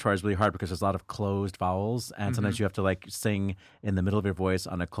French repertoire is really hard because there's a lot of closed vowels. And sometimes you have to like sing in the middle of your voice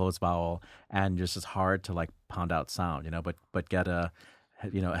on a closed vowel. And it's just hard to like pound out sound, But Gedda,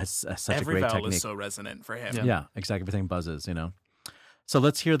 has such Every a great vowel technique. is so resonant for him. Yeah, exactly. Everything buzzes, So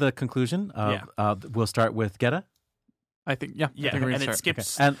let's hear the conclusion. We'll start with Gedda. I think, yeah. Yeah, I think we're and gonna it start.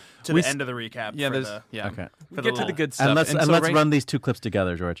 skips And to we the end of the recap. Yeah, for there's, the, yeah. Okay. for Get the to the little- good stuff. And let's so let's right- run these two clips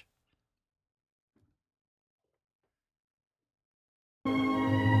together, George.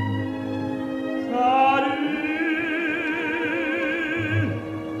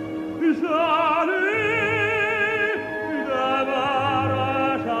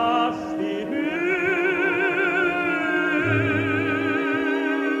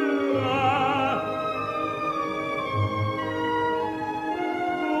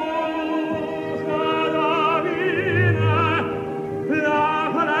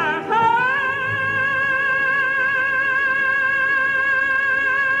 La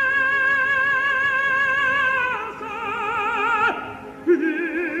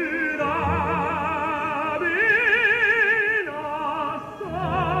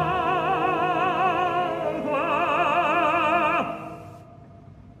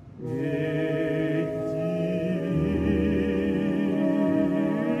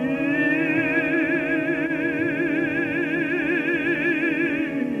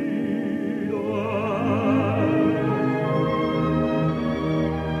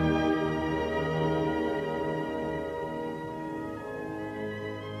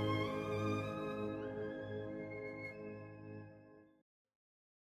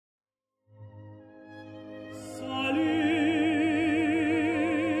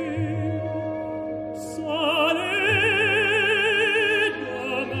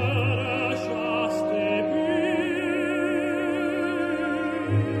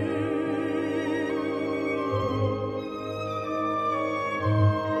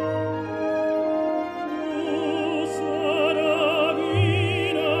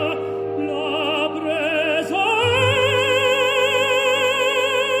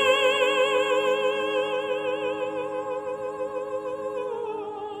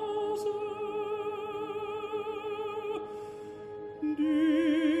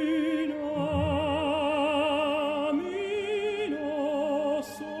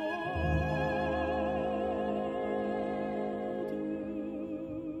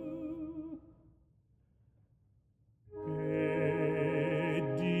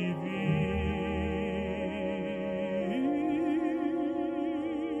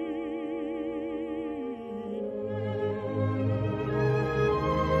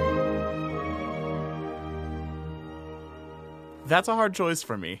That's a hard choice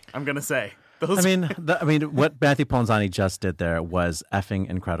for me, I'm going to say. I mean, what Matthew Polenzani just did there was effing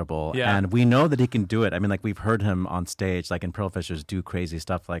incredible. Yeah. And we know that he can do it. I mean, like, we've heard him on stage, like in Pearl Fishers, do crazy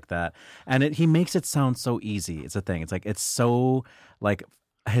stuff like that. And he makes it sound so easy. It's a thing. It's like, it's so, like,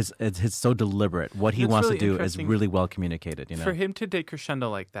 it's so deliberate. What he It's wants really to do is interesting really well communicated, you know? For him to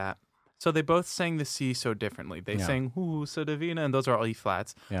decrescendo like that. So they both sang the C so differently. They Yeah. sang "Husa Divina," and those are all E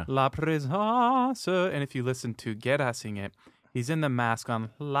flats. Yeah. La Presa. And if you listen to Guerra sing it, he's in the mask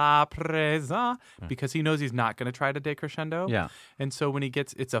on La Presa because he knows he's not going to try to decrescendo. Yeah. And so when he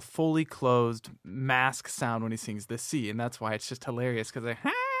gets, it's a fully closed mask sound when he sings the C, and that's why it's just hilarious because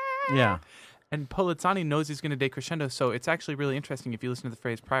Yeah. And Polenzani knows he's going to decrescendo, so it's actually really interesting. If you listen to the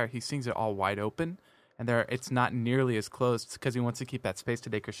phrase prior, he sings it all wide open, and it's not nearly as closed because he wants to keep that space to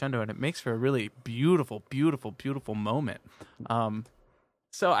decrescendo, and it makes for a really beautiful, beautiful, beautiful moment.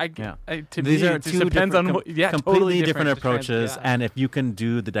 So to These me, are it just two depends different, on what, completely totally different approaches. Yeah. And if you can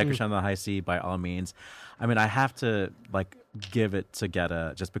do the decrescendo on the high C, by all means. I mean, I have to give it to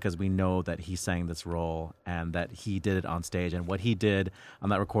Guetta just because we know that he sang this role and that he did it on stage, and what he did on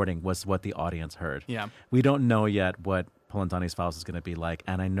that recording was what the audience heard. Yeah. We don't know yet what Polenzani's Faust is going to be like,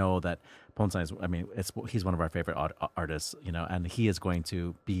 and I know that Polenzani's, I mean, he's one of our favorite artists, you know, and he is going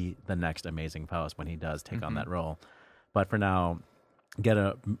to be the next amazing Faust when he does take on that role. But for now,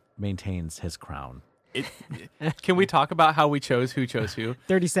 Guetta maintains his crown. Can we talk about how we chose who chose who?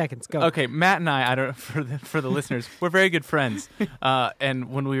 30 seconds. Go. Okay, Matt and I don't for the listeners, we're very good friends.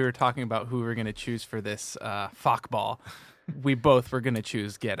 And when we were talking about who we were going to choose for this Fachball, we both were going to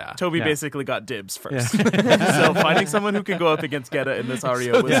choose Guetta. Toby basically got dibs first. So finding someone who can go up against Guetta in this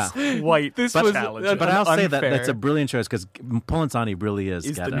ario was quite challenging. But I'll say that unfair. that's a brilliant choice because Polenzani really is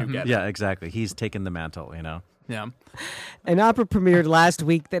He's the Guetta. new Guetta. Yeah, exactly. He's taken the mantle, you know. Yeah. An opera premiered last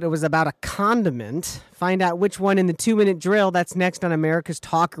week that it was about a condiment. Find out which one in the 2-minute drill. That's next on America's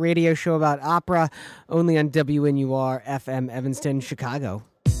talk radio show about opera, only on WNUR FM Evanston, Chicago.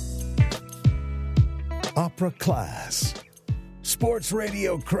 Opera Class. Sports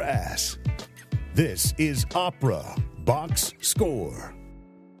Radio Crass. This is Opera Box Score.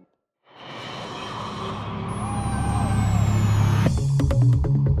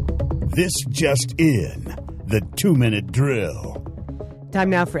 This just in, the 2-minute drill. Time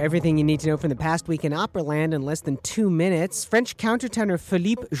now for everything you need to know from the past week in Operaland in less than 2 minutes. French countertenor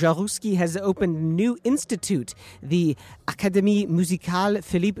Philippe Jarouski has opened a new institute, the Académie Musicale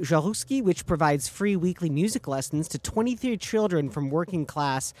Philippe Jarouski, which provides free weekly music lessons to 23 children from working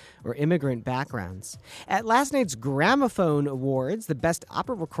class or immigrant backgrounds. At last night's Gramophone Awards, the best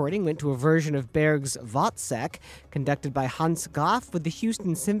opera recording went to a version of Berg's Wozzeck, conducted by Hans Goff with the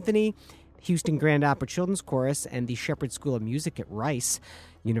Houston Symphony, Houston Grand Opera Children's Chorus, and the Shepherd School of Music at Rice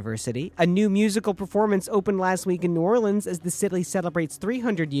University. A new musical performance opened last week in New Orleans as the city celebrates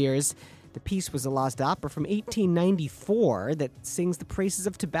 300 years. The piece was a lost opera from 1894 that sings the praises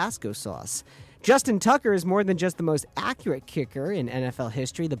of Tabasco sauce. Justin Tucker is more than just the most accurate kicker in NFL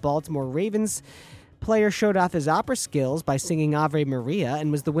history. The Baltimore Ravens player showed off his opera skills by singing Ave Maria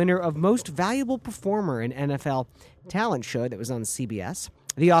and was the winner of Most Valuable Performer, an NFL talent show that was on CBS.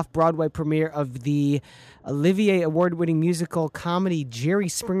 The off-Broadway premiere of the Olivier Award-winning musical comedy Jerry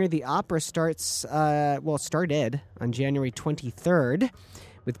Springer the Opera started on January 23rd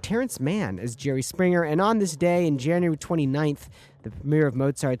with Terrence Mann as Jerry Springer. And on this day, in January 29th, the premiere of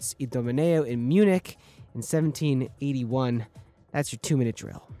Mozart's Idomeneo in Munich in 1781. That's your 2-minute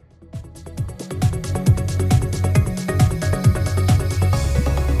drill.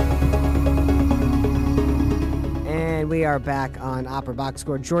 And we are back on Opera Box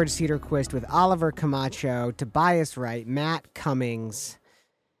Score. George Cedarquist with Oliver Camacho, Tobias Wright, Matt Cummings.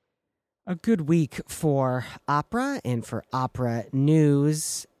 A good week for opera and for opera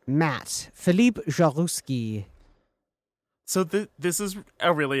news. Matt, Philippe Jarouski. So this is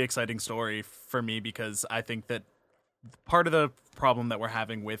a really exciting story for me because I think that part of the problem that we're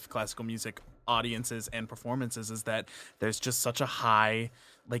having with classical music audiences and performances is that there's just such a high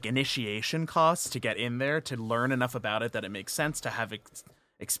initiation cost to get in there, to learn enough about it that it makes sense, to have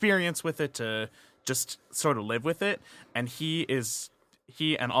experience with it, to just sort of live with it. And he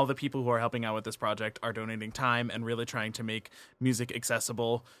and all the people who are helping out with this project are donating time and really trying to make music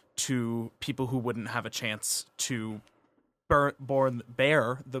accessible to people who wouldn't have a chance to bear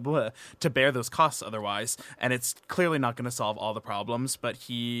those costs otherwise. And it's clearly not going to solve all the problems, but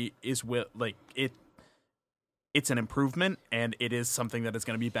he is it's an improvement, and it is something that is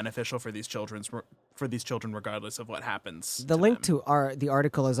going to be beneficial for these children regardless of what happens. The link to the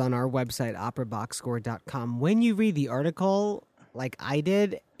article is on our website, operaboxscore.com. When you read the article, like I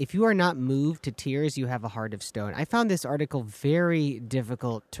did, if you are not moved to tears, you have a heart of stone. I found this article very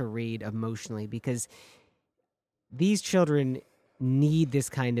difficult to read emotionally because these children need this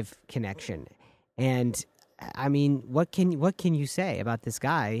kind of connection. And I mean, what can you say about this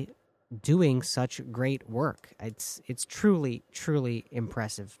guy doing such great work? It's truly, truly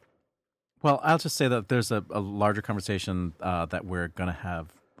impressive. Well, I'll just say that there's a larger conversation that we're going to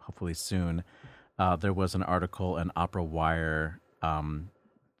have hopefully soon. There was an article in Opera Wire from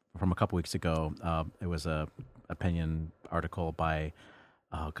a couple weeks ago. It was a opinion article by,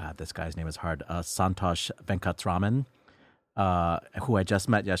 oh God, this guy's name is hard, Santosh Venkatraman, who I just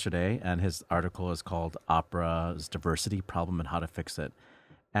met yesterday, and his article is called Opera's Diversity Problem and How to Fix It.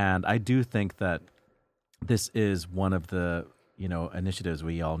 And I do think that this is one of the initiatives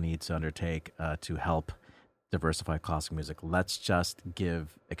we all need to undertake to help diversify classical music. Let's just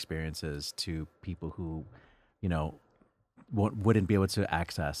give experiences to people who, wouldn't be able to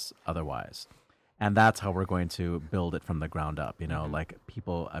access otherwise. And that's how we're going to build it from the ground up, like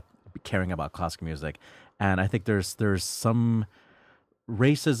people caring about classical music. And I think there's some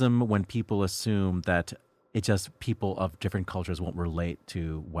racism when people assume that it just people of different cultures won't relate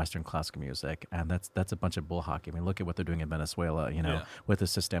to Western classical music, and that's a bunch of bull hockey. I mean, look at what they're doing in Venezuela, with the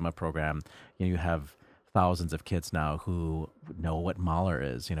Sistema program. You have thousands of kids now who know what Mahler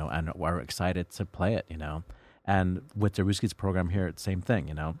is, and are excited to play it, And with Jaruski's program here, it's the same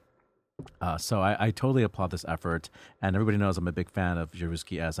thing, So I totally applaud this effort, and everybody knows I'm a big fan of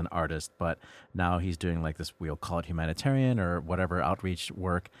Jaruski as an artist, but now he's doing like this, we'll call it humanitarian or whatever outreach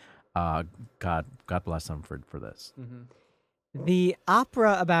work. God bless him for this. Mm-hmm. The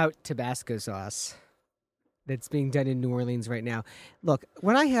opera about Tabasco sauce that's being done in New Orleans right now. Look,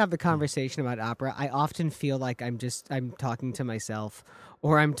 when I have the conversation about opera, I often feel like I'm talking to myself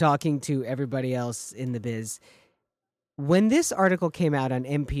or I'm talking to everybody else in the biz. When this article came out on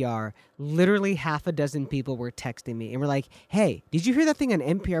NPR, literally half a dozen people were texting me and were like, "Hey, did you hear that thing on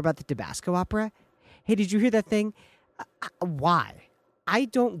NPR about the Tabasco opera? Hey, did you hear that thing? Why?" I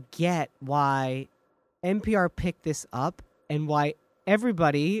don't get why NPR picked this up and why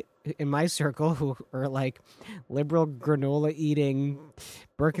everybody in my circle who are like liberal granola eating,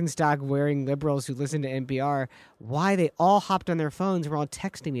 Birkenstock wearing liberals who listen to NPR, why they all hopped on their phones and were all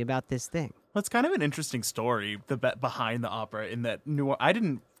texting me about this thing. Well, it's kind of an interesting story behind the opera in that I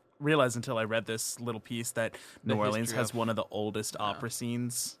didn't realize until I read this little piece that New Orleans has one of the oldest opera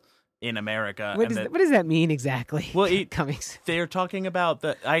scenes in America. What does that mean exactly? Well, they're talking about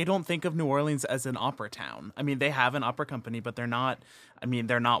I don't think of New Orleans as an opera town. I mean, they have an opera company, but they're not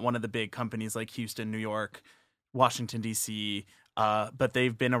one of the big companies like Houston, New York, Washington, D.C., but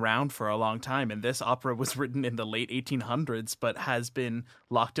they've been around for a long time. And this opera was written in the late 1800s, but has been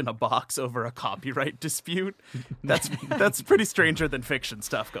locked in a box over a copyright dispute. That's pretty stranger than fiction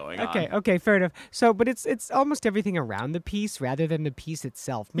stuff going on. Okay, fair enough. So, but it's almost everything around the piece rather than the piece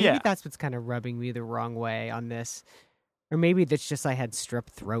itself. Maybe that's what's kind of rubbing me the wrong way on this. Or maybe that's just I had strep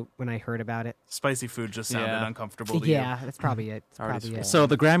throat when I heard about it. Spicy food just sounded uncomfortable to you. Yeah, that's probably it. So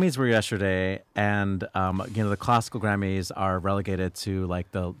the Grammys were yesterday, and the classical Grammys are relegated to like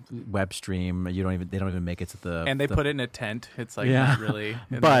the web stream. They don't even make it to the. And they put it in a tent. It's like not really.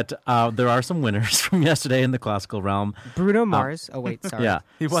 But there are some winners from yesterday in the classical realm. Bruno Mars. Oh wait, sorry. Yeah,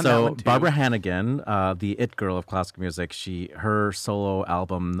 he won that one too. Barbara Hannigan, the it girl of classical music, her solo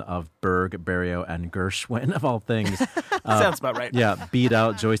album of Berg, Berio, and Gershwin of all things. Sounds about right. Yeah, beat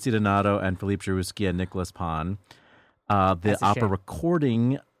out Joyce DiDonato and Philippe Jarouski and Nicholas Pan. The opera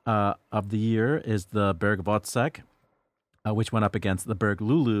recording of the year is the Berg Wozzeck, which went up against the Berg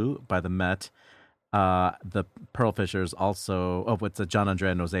Lulu by the Met. The Pearl Fishers also. It's a John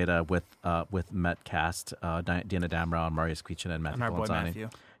Andrea Nozeda with Met cast, Diana Damrau and Marius Kwiecien and Matthew And our boy Polenzani. Matthew.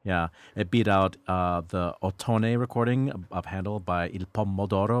 Yeah, it beat out the Ottone recording of Handel by Il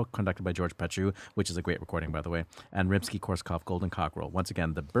Pomodoro, conducted by George Petru, which is a great recording, by the way, and Rimsky-Korsakov, Golden Cockerel. Once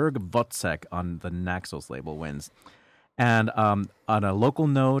again, the Berg Wozzeck on the Naxos label wins. And on a local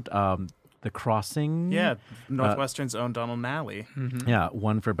note, The Crossing. Yeah, Northwestern's own Donald Nally. Mm-hmm. Yeah,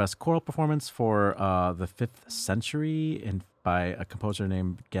 won for Best Choral Performance for the 5th Century by a composer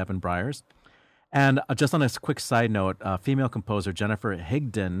named Gavin Bryars. And just on a quick side note, female composer Jennifer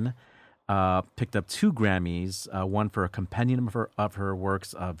Higdon picked up 2 Grammys, one for a compendium of her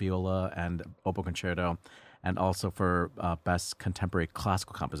works, Viola and Oboe Concerto, and also for Best Contemporary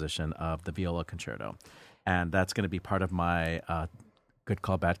Classical Composition of the Viola Concerto. And that's going to be part of my Good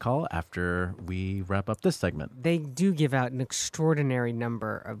Call, Bad Call after we wrap up this segment. They do give out an extraordinary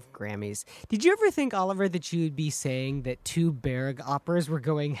number of Grammys. Did you ever think, Oliver, that you'd be saying that 2 Berg operas were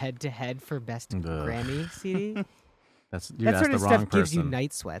going head-to-head for Best Grammy CD? That sort the of wrong stuff gives you person.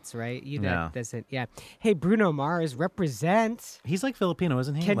 night sweats, right? Yeah. Doesn't. Yeah. Hey, Bruno Mars, represent. He's like Filipino,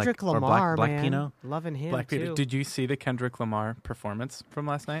 isn't he? Kendrick like, Lamar, or Black man. Pino. Loving him Black Peter. too. Did you see the Kendrick Lamar performance from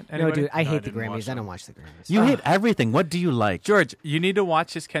last night? No, Anybody? dude, I No, I hate the didn't watch Grammys. I them. don't watch the Grammys. You hate everything. What do you like? George, you need to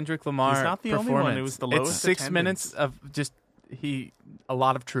watch his Kendrick Lamar He's not the only performance. one. It was the It's lowest 6 attendance. minutes of just a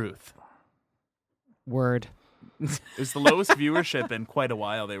lot of truth. Word. It was the lowest viewership in quite a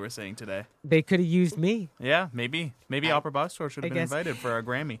while, they were saying today. They could have used me. Yeah, maybe Opera Box Tour should have I been guess. invited for our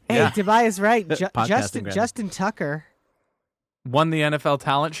Grammy. Hey, Yeah. Tobias, right? Podcasting Grammy. Justin Tucker. Won the NFL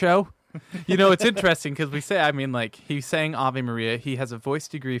talent show. You know, it's interesting because he sang Ave Maria. He has a voice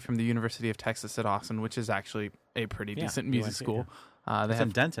degree from the University of Texas at Austin, which is actually a pretty decent music UNT, school. It's in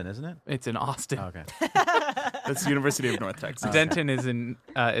Denton, isn't it? It's in Austin. Oh, okay. That's University of North Texas. Denton is in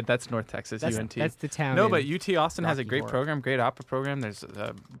that's North Texas, That's, UNT. that's the town. No, in but UT Austin has a Rocky great Horror. program, great opera program. There's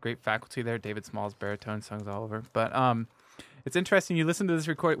great faculty there. David Small's baritone, songs all over. But it's interesting. You listen to this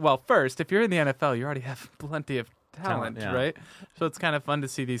recording. Well, first, if you're in the NFL, you already have plenty of talent, yeah. right? So it's kind of fun to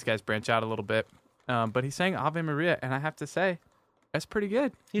see these guys branch out a little bit. But he's saying Ave Maria, and I have to say, that's pretty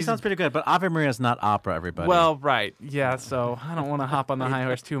good. He sounds pretty good, but Ave Maria is not opera, everybody. Well, right. Yeah, so I don't want to hop on the high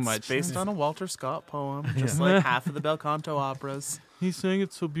horse too much. It's based on a Walter Scott poem, just like half of the bel canto operas. He's saying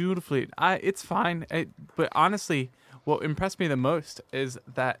it so beautifully. It's fine. But honestly, what impressed me the most is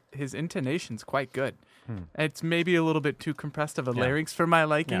that his intonation's quite good. It's maybe a little bit too compressed of a larynx for my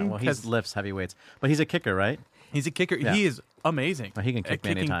liking. yeah, well, he 'cause lifts heavyweights. But he's a kicker, right? he's a kicker. Yeah. He is amazing. Well, he can at kick me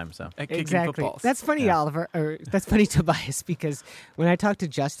kicking- anytime, so. At kicking Exactly. footballs. That's funny, Yeah. Oliver. Or that's funny, Tobias, because when I talked to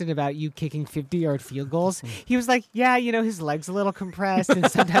Justin about you kicking 50-yard field goals, he was like, "Yeah, his legs a little compressed, and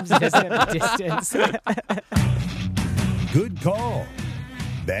sometimes he doesn't have the distance." Good call.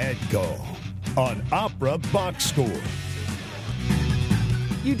 Bad call. On Opera Box Score.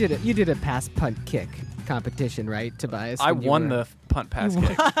 You did a pass punt kick competition, right, Tobias? I when you won were- the punt pass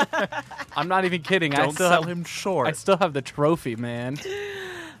kick. I'm not even kidding. Don't sell him short. I still have the trophy, man.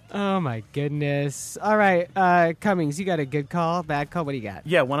 Oh my goodness! All right, Cummings, you got a good call, bad call. What do you got?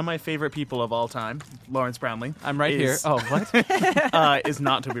 Yeah, one of my favorite people of all time, Lawrence Brownlee. I'm right here. is- Oh, what? is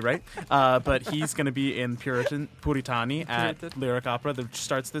not Toby Wright, but he's going to be in Puritani at Lyric Opera that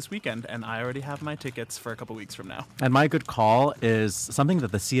starts this weekend, and I already have my tickets for a couple weeks from now. And my good call is something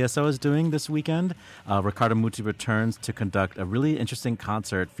that the CSO is doing this weekend. Riccardo Muti returns to conduct a really interesting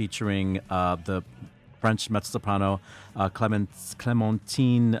concert featuring the French mezzo-soprano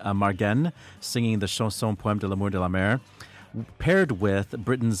Clémentine Margen singing the chanson Poème de l'amour de la mer, paired with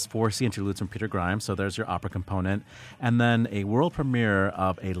Britain's 4C interludes from Peter Grimes, so there's your opera component, and then a world premiere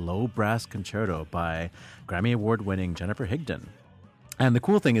of a low brass concerto by Grammy Award-winning Jennifer Higdon. And the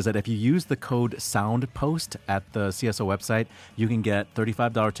cool thing is that if you use the code SOUNDPOST at the CSO website, you can get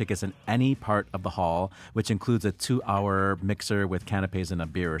 $35 tickets in any part of the hall, which includes a 2-hour mixer with canapes and a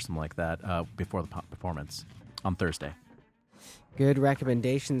beer or something like that before the performance on Thursday. Good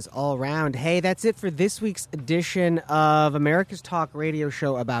recommendations all around. Hey, that's it for this week's edition of America's Talk radio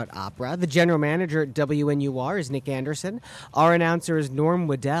show about opera. The general manager at WNUR is Nick Anderson. Our announcer is Norm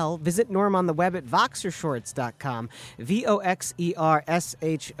Waddell. Visit Norm on the web at voxershorts.com,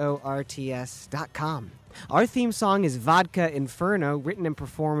 VOXERSHORTS.com. Our theme song is Vodka Inferno, written and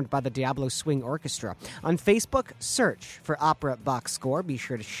performed by the Diablo Swing Orchestra. On Facebook, search for Opera Box Score. Be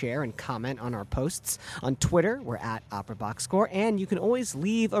sure to share and comment on our posts. On Twitter, we're at Opera Box Score, and you can always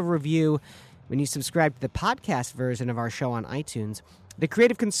leave a review when you subscribe to the podcast version of our show on iTunes. The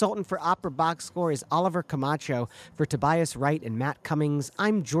creative consultant for Opera Box Score is Oliver Camacho. For Tobias Wright and Matt Cummings,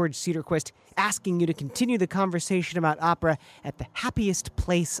 I'm George Cedarquist, asking you to continue the conversation about opera at the happiest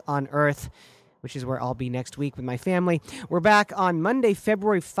place on earth, which is where I'll be next week with my family. We're back on Monday,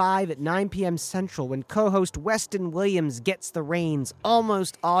 February 5 at 9 p.m. Central when co-host Weston Williams gets the reins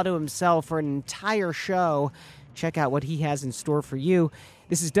almost all to himself for an entire show. Check out what he has in store for you.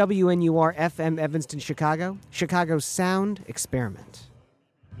 This is WNUR FM Evanston, Chicago, Chicago's Sound Experiment.